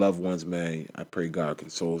 all his loved ones, man. I pray God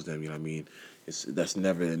consoles them. You know what I mean? That's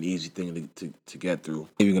never an easy thing to get through.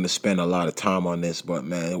 We're going to spend a lot of time on this, but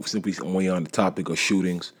man, simply when we're on the topic of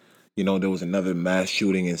shootings, you know, there was another mass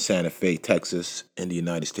shooting in Santa Fe, Texas, in the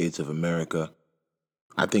United States of America.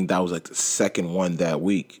 I think that was like the second one that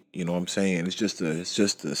week. You know what I'm saying? It's just a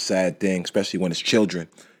sad thing, especially when it's children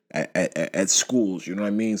at schools. You know what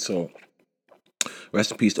I mean? So rest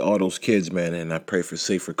in peace to all those kids, man, and I pray for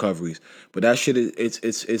safe recoveries. But that shit,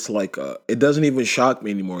 it's like, it doesn't even shock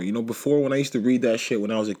me anymore. You know, before when I used to read that shit when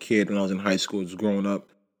I was a kid, when I was in high school, just growing up,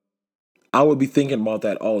 I would be thinking about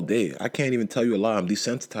that all day. I can't even tell you a lie. I'm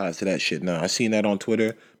desensitized to that shit now. I seen that on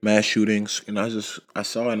Twitter, mass shootings, and I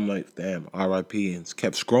saw it and I'm like, damn, R.I.P. and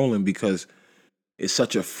kept scrolling because it's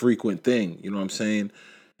such a frequent thing. You know what I'm saying?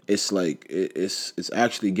 It's like it's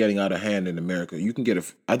actually getting out of hand in America. You can get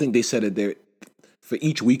I think they said that for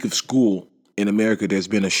each week of school in America, there's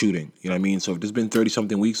been a shooting. You know what I mean? So if there's been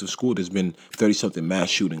 30-something weeks of school, there's been 30-something mass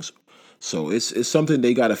shootings. So it's something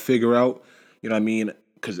they got to figure out. You know what I mean?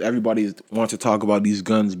 Because everybody wants to talk about these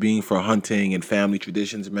guns being for hunting and family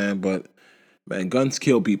traditions, man. But, man, guns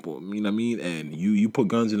kill people. You know what I mean? And you put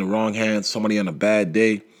guns in the wrong hands, somebody on a bad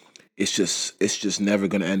day, it's just never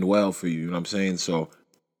going to end well for you. You know what I'm saying? So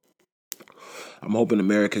I'm hoping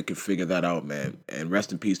America can figure that out, man. And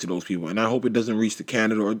rest in peace to those people. And I hope it doesn't reach to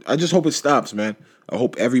Canada, or I just hope it stops, man. I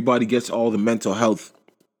hope everybody gets all the mental health,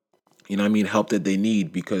 help that they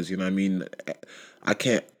need, because I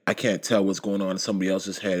can't tell what's going on in somebody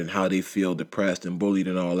else's head and how they feel depressed and bullied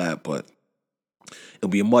and all that, but it'll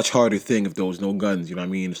be a much harder thing if there was no guns.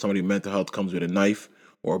 If somebody's mental health comes with a knife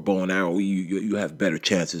or a bow and arrow, you have better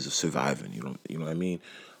chances of surviving. You know what I mean?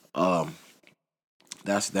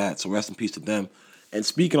 That's that. So rest in peace to them. And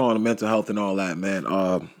speaking on the mental health and all that, man.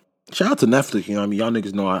 Shout out to Netflix. Y'all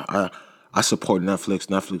niggas know I support Netflix.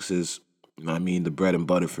 Netflix is, the bread and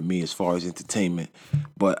butter for me as far as entertainment.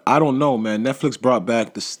 But I don't know, man. Netflix brought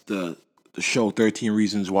back the show 13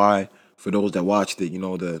 Reasons Why. For those that watched it,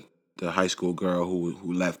 the high school girl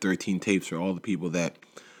who left 13 tapes for all the people that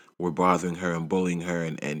were bothering her and bullying her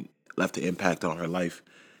and left an impact on her life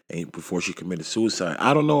and before she committed suicide.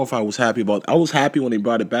 I don't know if I was happy I was happy when they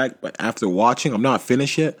brought it back, but after watching, I'm not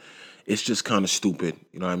finished yet. It's just kind of stupid.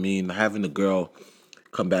 You know what I mean? Having the girl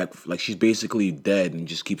come back, like she's basically dead and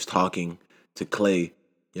just keeps talking to Clay,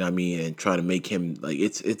 and trying to make him, like,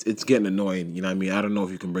 it's getting annoying. I don't know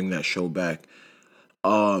if you can bring that show back.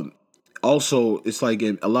 Also, it's like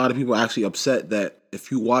a lot of people are actually upset that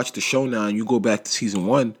if you watch the show now and you go back to season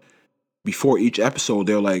 1, before each episode,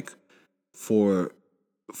 they're like, for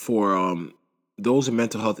those with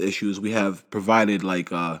mental health issues, we have provided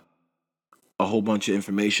like a whole bunch of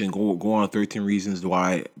information. Go on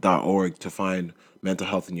 13reasonswhy.org to find mental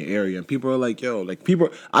health in your area. And people are like,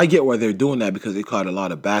 I get why they're doing that because they caught a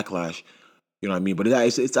lot of backlash. You know what I mean? But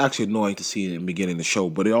it's actually annoying to see in the beginning of the show.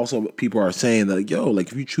 But it also, people are saying that,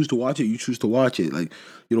 if you choose to watch it, you choose to watch it. Like,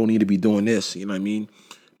 you don't need to be doing this. You know what I mean?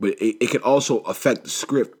 But it can also affect the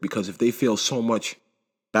script, because if they feel so much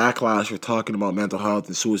backlash for talking about mental health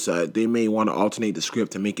and suicide, they may want to alternate the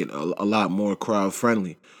script to make it a lot more crowd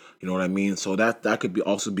friendly. You know what I mean? So that could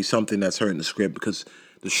also be something that's hurting the script, because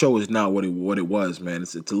the show is not what it was, man.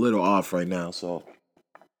 It's a little off right now. So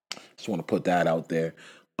just want to put that out there.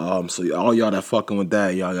 So all y'all that fucking with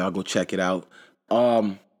that, y'all go check it out.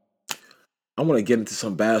 I want to get into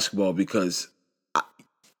some basketball, because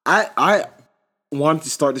I wanted to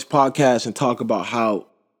start this podcast and talk about how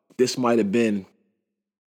this might have been.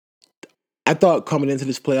 I thought coming into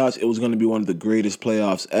this playoffs, it was going to be one of the greatest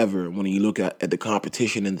playoffs ever when you look at the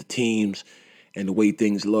competition and the teams and the way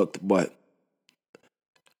things looked. But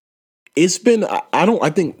it's been, I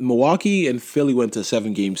think Milwaukee and Philly went to a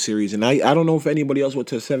 7-game series, and I don't know if anybody else went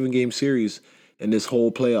to a 7-game series in this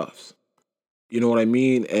whole playoffs. You know what I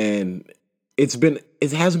mean? And it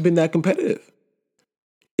hasn't been that competitive.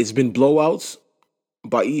 It's been blowouts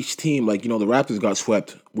by each team. Like, the Raptors got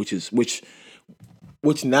swept, which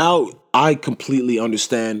now I completely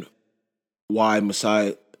understand why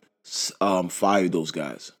Masai fired those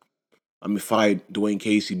guys. Fired Dwayne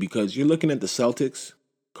Casey, because you're looking at the Celtics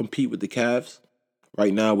compete with the Cavs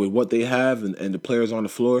right now with what they have and the players on the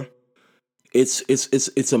floor. It's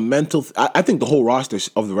a mental. I think the whole roster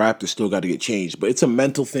of the Raptors still got to get changed, but it's a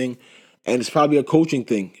mental thing, and it's probably a coaching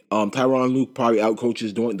thing. Tyronn Lue probably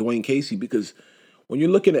outcoaches Dwayne Casey, because when you're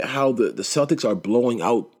looking at how the Celtics are blowing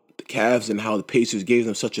out the Cavs and how the Pacers gave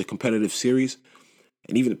them such a competitive series,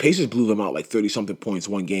 and even the Pacers blew them out like 30-something points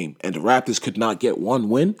one game, and the Raptors could not get one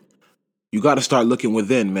win. You got to start looking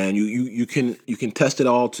within, man. You can test it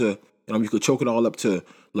all to, you could choke it all up to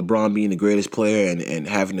LeBron being the greatest player and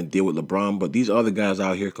having to deal with LeBron, but these other guys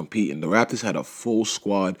out here competing. The Raptors had a full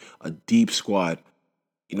squad, a deep squad.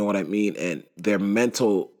 You know what I mean? And their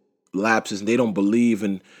mental lapses, they don't believe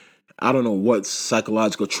in, I don't know what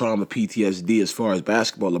psychological trauma, PTSD, as far as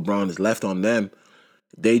basketball, LeBron has left on them.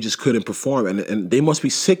 They just couldn't perform, and they must be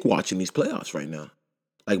sick watching these playoffs right now.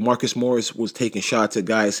 Like Marcus Morris was taking shots at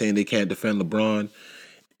guys saying they can't defend LeBron.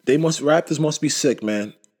 Raptors must be sick,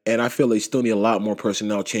 man. And I feel they still need a lot more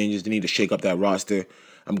personnel changes. They need to shake up that roster.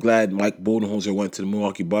 I'm glad Mike Budenholzer went to the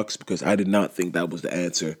Milwaukee Bucks, because I did not think that was the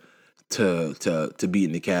answer to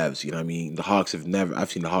beating the Cavs. You know what I mean?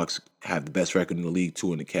 I've seen the Hawks have the best record in the league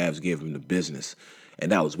too, and the Cavs gave them the business.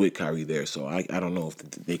 And that was with Kyrie there. So I don't know if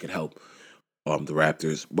they could help the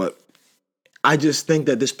Raptors. But I just think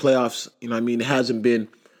that this playoffs, it hasn't been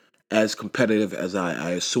as competitive as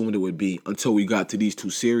I assumed it would be until we got to these two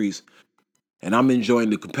series. And I'm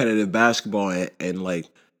enjoying the competitive basketball and like,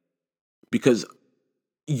 because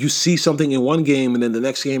you see something in one game and then the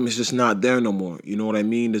next game is just not there no more. You know what I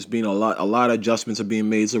mean? There's been a lot of adjustments are being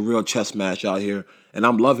made. It's a real chess match out here, and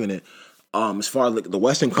I'm loving it. As far as like the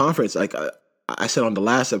Western Conference, like I said on the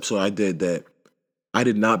last episode I did, that I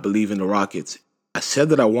did not believe in the Rockets. I said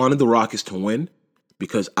that I wanted the Rockets to win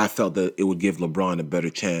because I felt that it would give LeBron a better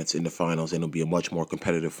chance in the finals, and it'll be a much more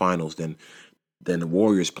competitive finals than than the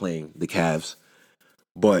Warriors playing the Cavs.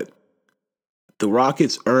 But the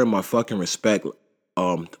Rockets earned my fucking respect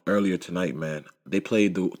earlier tonight, man. They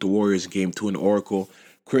played the Warriors game 2 in Oracle.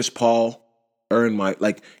 Chris Paul earned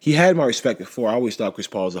he had my respect before. I always thought Chris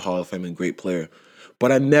Paul was a Hall of Fame and great player.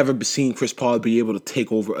 But I've never seen Chris Paul be able to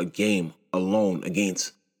take over a game alone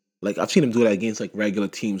against, I've seen him do that against regular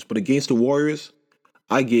teams, but against the Warriors,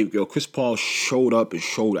 Chris Paul showed up and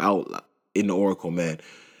showed out in the Oracle, man.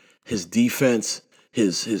 His defense,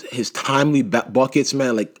 his timely buckets,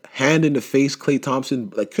 man, hand in the face, Klay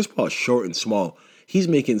Thompson. Chris Paul is short and small. He's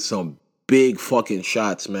making some big fucking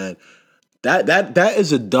shots, man. That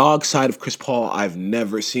is a dog side of Chris Paul I've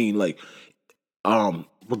never seen.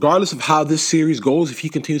 Regardless of how this series goes, if he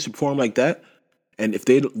continues to perform like that, and if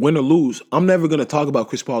they win or lose, I'm never going to talk about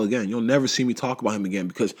Chris Paul again. You'll never see me talk about him again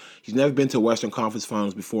because he's never been to Western Conference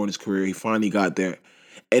Finals before in his career. He finally got there.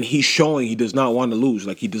 And he's showing he does not want to lose.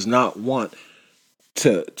 He does not want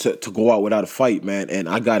to go out without a fight, man. And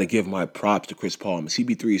I got to give my props to Chris Paul.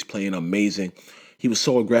 CP3 is playing amazing. He was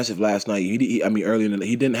so aggressive last night. Earlier in the night,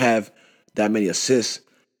 he didn't have that many assists,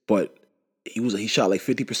 but he shot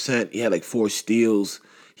 50%. He had 4 steals.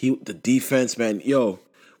 The defense, man,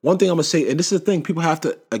 one thing I'm gonna say, and this is the thing people have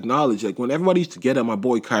to acknowledge, when everybody used to get at my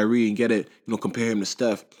boy Kyrie and compare him to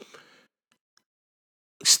Steph.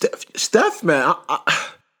 Steph, man,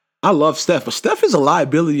 I love Steph, but Steph is a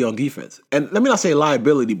liability on defense. And let me not say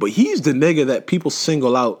liability, but he's the nigga that people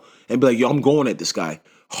single out and be like, yo, I'm going at this guy.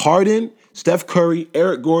 Harden, Steph Curry,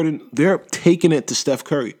 Eric Gordon, they're taking it to Steph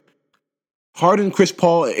Curry. Harden, Chris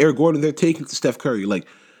Paul, and Eric Gordon, they're taking it to Steph Curry.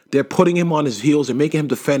 They're putting him on his heels and making him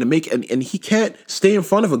defend and he can't stay in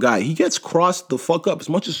front of a guy. He gets crossed the fuck up. As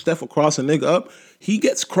much as Steph will cross a nigga up, he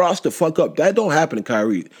gets crossed the fuck up. That don't happen to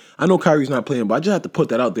Kyrie. I know Kyrie's not playing, but I just have to put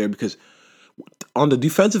that out there because on the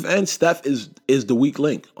defensive end, Steph is the weak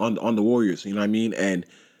link on the Warriors. You know what I mean? And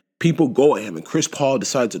people go at him, and Chris Paul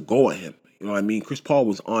decided to go at him. You know what I mean? Chris Paul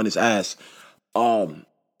was on his ass.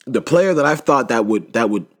 The player that I thought that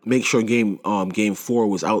would make sure game 4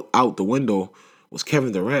 was out the window was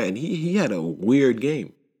Kevin Durant, and he had a weird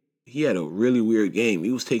game. He had a really weird game.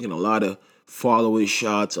 He was taking a lot of follow-away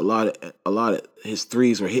shots. A lot of his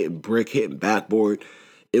threes were hitting brick, hitting backboard.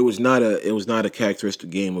 It was not a characteristic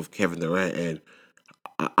game of Kevin Durant, and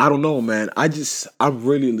I don't know, man. I'm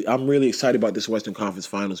really excited about this Western Conference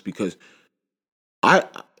Finals because I'm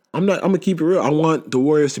gonna keep it real. I want the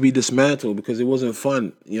Warriors to be dismantled because it wasn't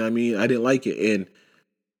fun. You know what I mean? I didn't like it, and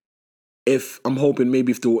if I'm hoping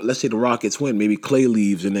maybe let's say the Rockets win, maybe Klay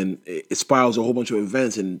leaves and then it spirals a whole bunch of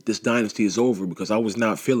events and this dynasty is over because I was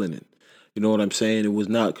not feeling it. You know what I'm saying? It was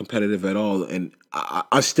not competitive at all. And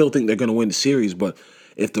I still think they're going to win the series. But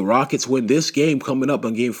if the Rockets win this game coming up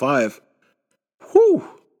on Game 5,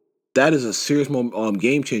 that is a serious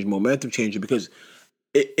game changer, momentum changer because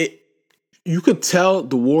you could tell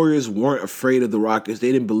the Warriors weren't afraid of the Rockets.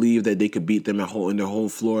 They didn't believe that they could beat them in their home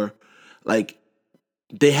floor.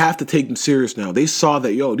 They have to take them serious now. They saw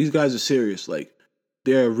that, these guys are serious.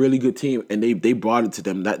 They're a really good team, and they brought it to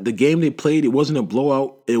them. That the game they played, it wasn't a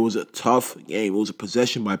blowout. It was a tough game. It was a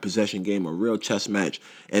possession-by-possession game, a real chess match,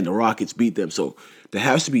 and the Rockets beat them. So there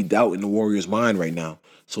has to be doubt in the Warriors' mind right now.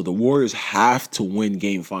 So the Warriors have to win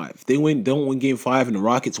Game 5. If they don't win Game 5 and the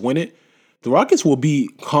Rockets win it, the Rockets will be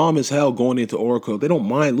calm as hell going into Oracle. They don't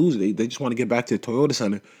mind losing. They just want to get back to the Toyota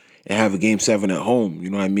Center and have a Game 7 at home. You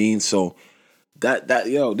know what I mean? So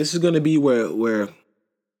this is gonna be where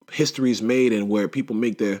history is made and where people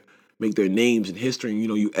make their names in history. And,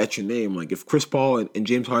 you etch your name. If Chris Paul and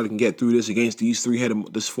James Harden can get through this against these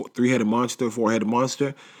three-headed monster, four-headed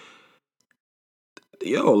monster,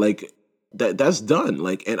 that's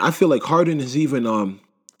done. And I feel like Harden has even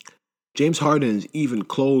James Harden has even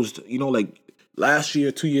closed. Last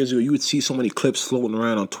year, 2 years ago, you would see so many clips floating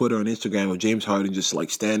around on Twitter and Instagram of James Harden just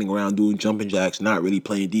standing around doing jumping jacks, not really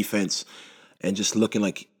playing defense. And just looking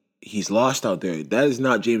like he's lost out there. That is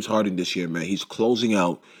not James Harden this year, man. He's closing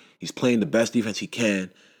out. He's playing the best defense he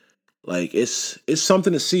can. It's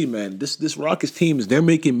something to see, man. This Rockets team they're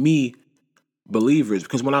making me believers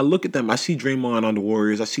because when I look at them, I see Draymond on the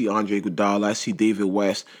Warriors. I see Andre Iguodala. I see David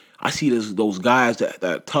West. I see those guys that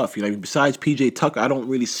are tough. Besides PJ Tucker, I don't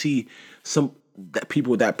really see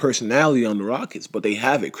people with that personality on the Rockets, but they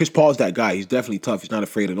have it. Chris Paul's that guy. He's definitely tough. He's not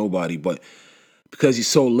afraid of nobody, but because he's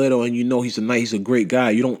so little and he's a great guy,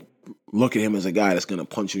 you don't look at him as a guy that's going to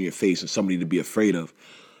punch you in your face and somebody to be afraid of,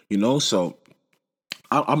 So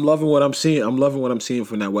I'm loving what I'm seeing. I'm loving what I'm seeing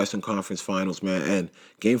from that Western Conference Finals, man. And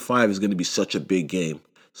Game 5 is going to be such a big game.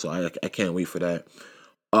 So I can't wait for that.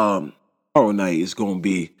 Tomorrow night is going to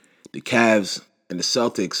be the Cavs and the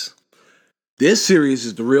Celtics. This series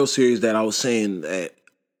is the real series that I was saying that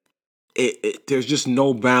there's just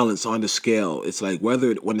no balance on the scale. It's like when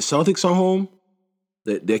the Celtics are home,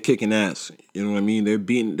 they're kicking ass. You know what I mean? They're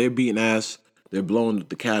beating ass. They're blowing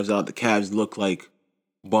the Cavs out. The Cavs look like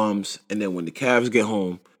bums. And then when the Cavs get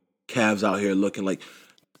home, Cavs out here looking like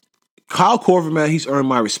Kyle Korver, man. He's earned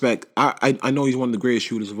my respect. I know he's one of the greatest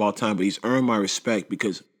shooters of all time, but he's earned my respect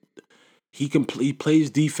because he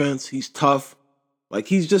plays defense. He's tough. Like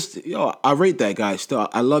he's just I rate that guy still.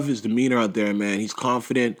 I love his demeanor out there, man. He's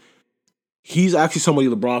confident. He's actually somebody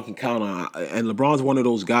LeBron can count on. And LeBron's one of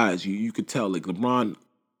those guys. You could tell, like, LeBron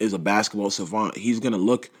is a basketball savant. He's going to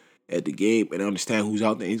look at the game and understand who's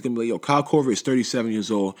out there. He's going to be like, Kyle Korver is 37 years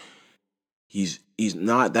old. He's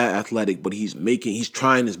not that athletic, but he's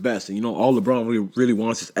trying his best. And, all LeBron really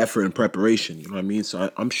wants is effort and preparation. You know what I mean? So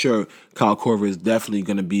I'm sure Kyle Korver is definitely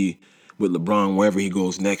going to be with LeBron wherever he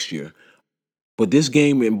goes next year. But this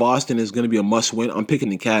game in Boston is going to be a must-win. I'm picking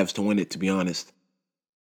the Cavs to win it, to be honest.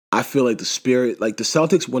 I feel like the spirit, like the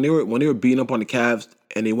Celtics, when they were beating up on the Cavs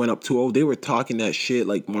and they went up 2-0, they were talking that shit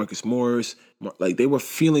like Marcus Morris. Like they were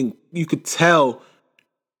feeling, you could tell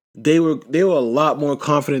they were a lot more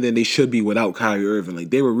confident than they should be without Kyrie Irving. Like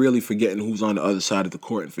they were really forgetting who's on the other side of the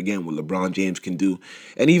court and forgetting what LeBron James can do.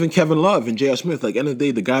 And even Kevin Love and J.R. Smith, like end of the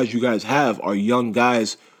day, the guys you guys have are young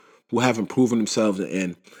guys who haven't proven themselves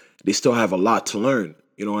and they still have a lot to learn.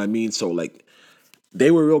 You know what I mean? So like,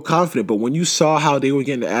 they were real confident, but when you saw how they were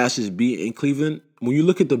getting the asses beat in Cleveland, when you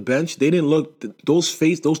look at the bench, they didn't look, those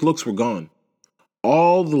looks were gone.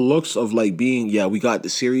 All the looks of like being, we got the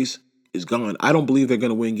series is gone. I don't believe they're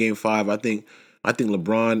going to win Game 5. I think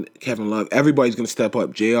LeBron, Kevin Love, everybody's going to step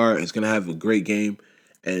up. JR is going to have a great game,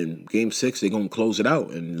 and Game 6, they're going to close it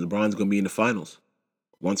out, and LeBron's going to be in the finals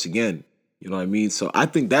once again. You know what I mean? So I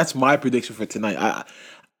think that's my prediction for tonight.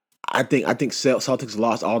 I think Celtics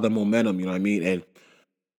lost all the momentum, you know what I mean? And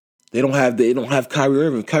they don't have Kyrie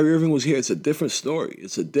Irving. Kyrie Irving was here. It's a different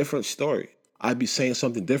story. I'd be saying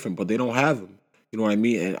something different, but they don't have him. You know what I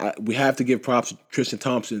mean? And we have to give props to Tristan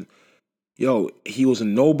Thompson. He was a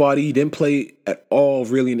nobody. He didn't play at all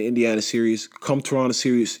really in the Indiana series. Come Toronto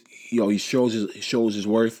series, he shows his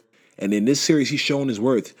worth. And in this series, he's shown his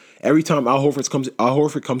worth. Every time Al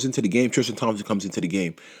Horford comes into the game, Tristan Thompson comes into the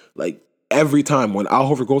game. Like every time when Al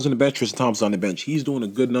Horford goes on the bench, Tristan Thompson's on the bench. He's doing a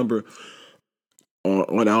good number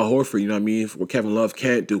on Al Horford, you know what I mean? What Kevin Love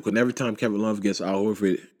can't do. Because every time Kevin Love gets Al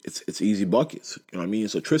Horford, it's easy buckets. You know what I mean?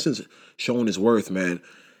 So Tristan's showing his worth, man.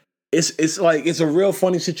 It's like it's a real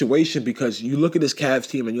funny situation because you look at this Cavs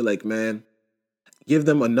team and you're like, man, give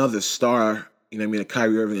them another star, you know what I mean, a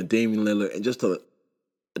Kyrie Irving and Damian Lillard, and just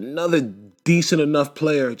another decent enough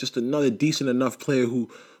player who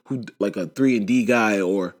like a 3-and-D guy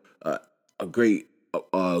or a great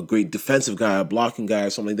defensive guy, a blocking guy or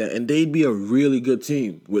something like that, and they'd be a really good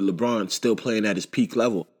team with LeBron still playing at his peak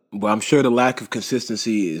level. But I'm sure the lack of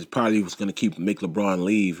consistency is probably what's going to make LeBron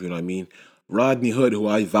leave, you know what I mean? Rodney Hood, who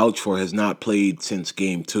I vouch for, has not played since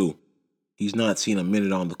Game 2. He's not seen a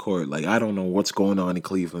minute on the court. Like, I don't know what's going on in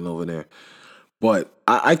Cleveland over there. But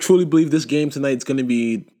I truly believe this game tonight is going to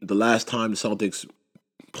be the last time the Celtics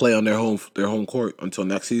play on their home court until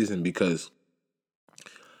next season because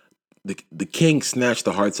the Kings snatched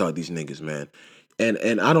the hearts out of these niggas, man.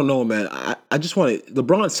 And I don't know, man. I just want to...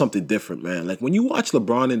 LeBron's something different, man. Like, when you watch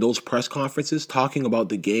LeBron in those press conferences talking about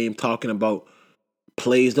the game, talking about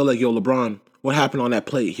plays, they're like, yo, LeBron, what happened on that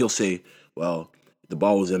play? He'll say, well, the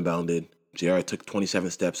ball was inbounded. JR took 27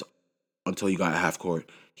 steps until he got half court.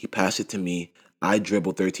 He passed it to me. I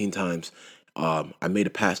dribbled 13 times. I made a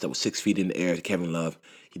pass that was 6 feet in the air to Kevin Love.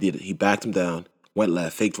 He did it. He backed him down, went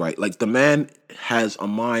left, faked right. Like, the man has a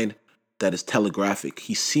mind that is telegraphic.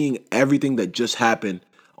 He's seeing everything that just happened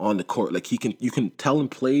on the court. Like, you can tell him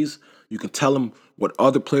plays. You can tell him what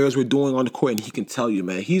other players were doing on the court, and he can tell you,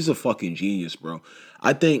 man. He's a fucking genius, bro.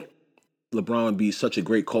 I think LeBron would be such a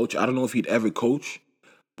great coach. I don't know if he'd ever coach,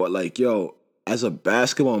 but like, yo, as a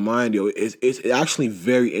basketball mind, yo, it's actually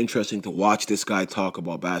very interesting to watch this guy talk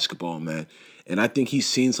about basketball, man. And I think he's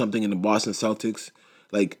seen something in the Boston Celtics.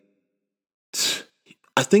 Like,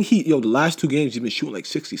 I think the last 2 games he's been shooting like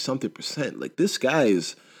 60-something%. Like, this guy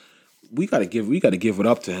is, we gotta give it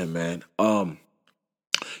up to him, man.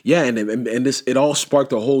 Yeah, and this, it all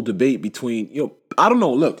sparked a whole debate between, I don't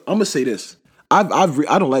know. Look, I'm gonna say this. I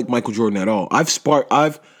don't like Michael Jordan at all.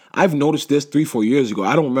 I've noticed this 3-4 years ago.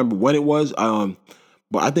 I don't remember when it was.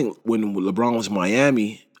 But I think when LeBron was in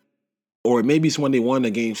Miami, or maybe it's when they won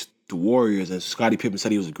against the Warriors, and Scottie Pippen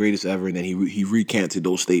said he was the greatest ever, and then he recanted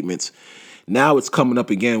those statements. Now it's coming up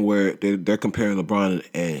again where they're comparing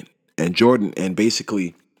LeBron and Jordan, and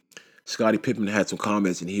basically Scottie Pippen had some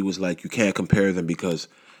comments, and he was like, "You can't compare them because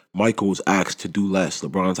Michael was asked to do less.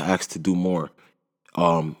 LeBron's asked to do more.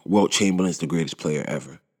 Wilt Chamberlain's the greatest player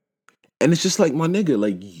ever." And it's just like, my nigga,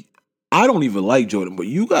 like, I don't even like Jordan, but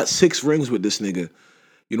you got 6 rings with this nigga.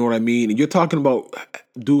 You know what I mean? And you're talking about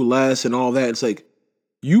do less and all that. It's like,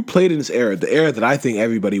 you played in this era, the era that I think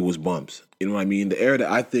everybody was bums. You know what I mean? The era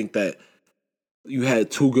that I think that you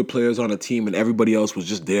had 2 good players on a team and everybody else was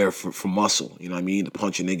just there for muscle. You know what I mean? To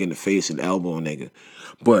punch a nigga in the face and elbow a nigga.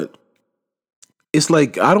 But it's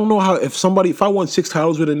like, I don't know how, if I won 6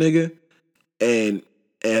 titles with a nigga and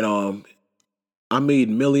I made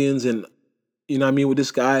millions and, you know what I mean, with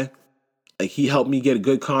this guy, like, he helped me get a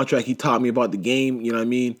good contract, he taught me about the game, you know what I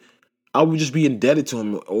mean, I would just be indebted to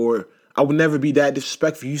him, or I would never be that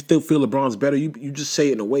disrespectful. You still feel LeBron's better, you just say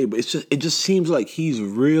it in a way, but it just seems like he's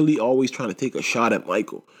really always trying to take a shot at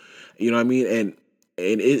Michael. You know what I mean? And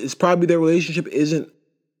it's probably their relationship isn't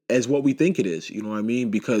as what we think it is, you know what I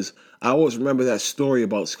mean? Because I always remember that story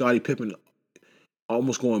about Scottie Pippen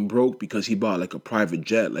almost going broke because he bought like a private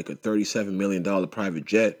jet, like a $37 million private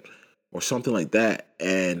jet or something like that.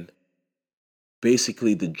 And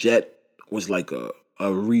basically the jet was like a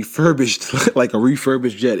refurbished like a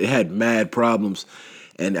refurbished jet. It had mad problems.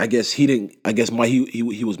 And I guess he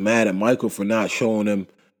was mad at Michael for not showing him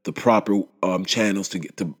the proper channels to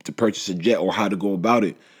get to purchase a jet or how to go about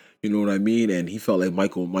it. You know what I mean? And he felt like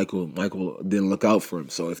Michael didn't look out for him.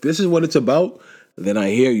 So if this is what it's about, then I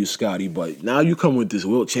hear you, Scotty. But now you come with this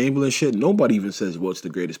Wilt Chamberlain shit. Nobody even says Wilt's the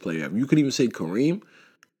greatest player ever. You could even say Kareem.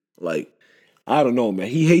 Like, I don't know, man.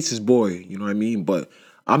 He hates his boy. You know what I mean? But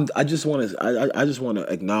I just want to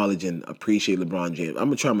acknowledge and appreciate LeBron James. I'm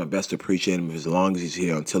gonna try my best to appreciate him as long as he's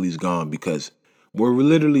here until he's gone, because we're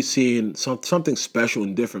literally seeing something special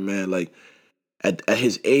and different, man. Like at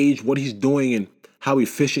his age, what he's doing and how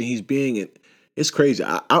efficient he's being, and it's crazy.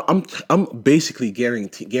 I'm basically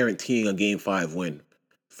guaranteeing a Game 5 win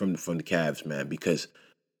from the Cavs, man, because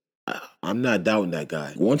I'm not doubting that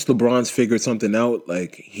guy. Once LeBron's figured something out,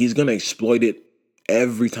 like, he's gonna exploit it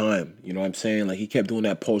every time. You know what I'm saying? Like, he kept doing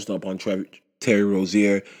that post up on Terry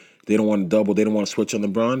Rozier. They don't want to double. They don't want to switch on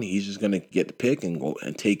LeBron. He's just gonna get the pick and go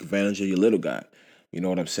and take advantage of your little guy. You know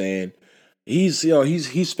what I'm saying? He's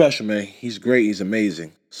special, man. He's great. He's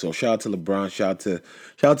amazing. So shout out to LeBron. Shout out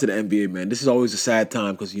to the NBA, man. This is always a sad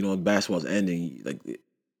time because, you know, basketball's ending. Like,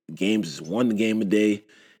 games is one game a day,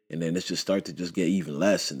 and then it's just start to just get even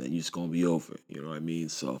less, and then you're just gonna be over. You know what I mean?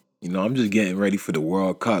 So, you know, I'm just getting ready for the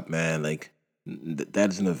World Cup, man. Like,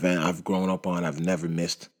 that is an event I've grown up on. I've never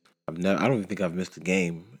missed. I don't even think I've missed a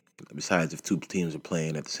game besides if 2 teams are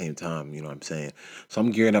playing at the same time. You know what I'm saying? So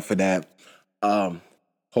I'm gearing up for that.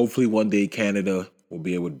 Hopefully one day Canada will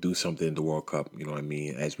be able to do something in the World Cup, you know what I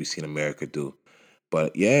mean, as we've seen America do.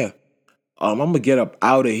 But yeah, I'm gonna get up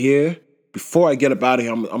out of here. Before I get up out of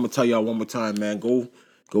here, I'm gonna tell y'all one more time, man. Go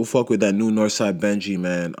fuck with that new Northside Benji,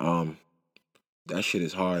 man. That shit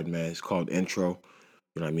is hard, man. It's called Intro.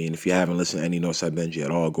 You know what I mean? If you haven't listened to any Northside Benji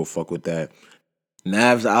at all, go fuck with that.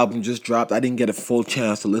 Nav's album just dropped. I didn't get a full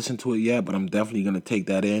chance to listen to it yet, but I'm definitely gonna take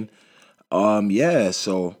that in. Yeah,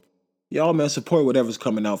 so y'all, man, support whatever's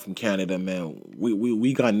coming out from Canada, man.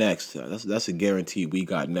 We got next. That's a guarantee. We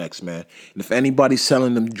got next, man. And if anybody's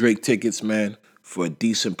selling them Drake tickets, man, for a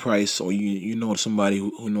decent price, or you know somebody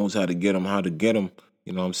who knows how to get them,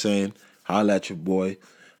 you know what I'm saying? Holla at your boy.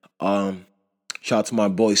 Shout out to my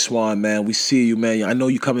boy Swan, man. We see you, man. I know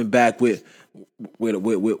you coming back with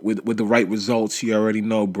the right results. You already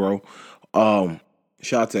know, bro.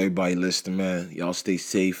 Shout out to everybody listening, man. Y'all stay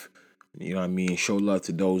safe. You know what I mean? Show love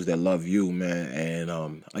to those that love you, man.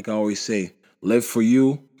 And like I always say, live for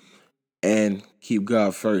you and keep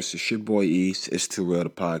God first. It's your boy East. It's Too Real, the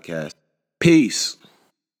podcast. Peace.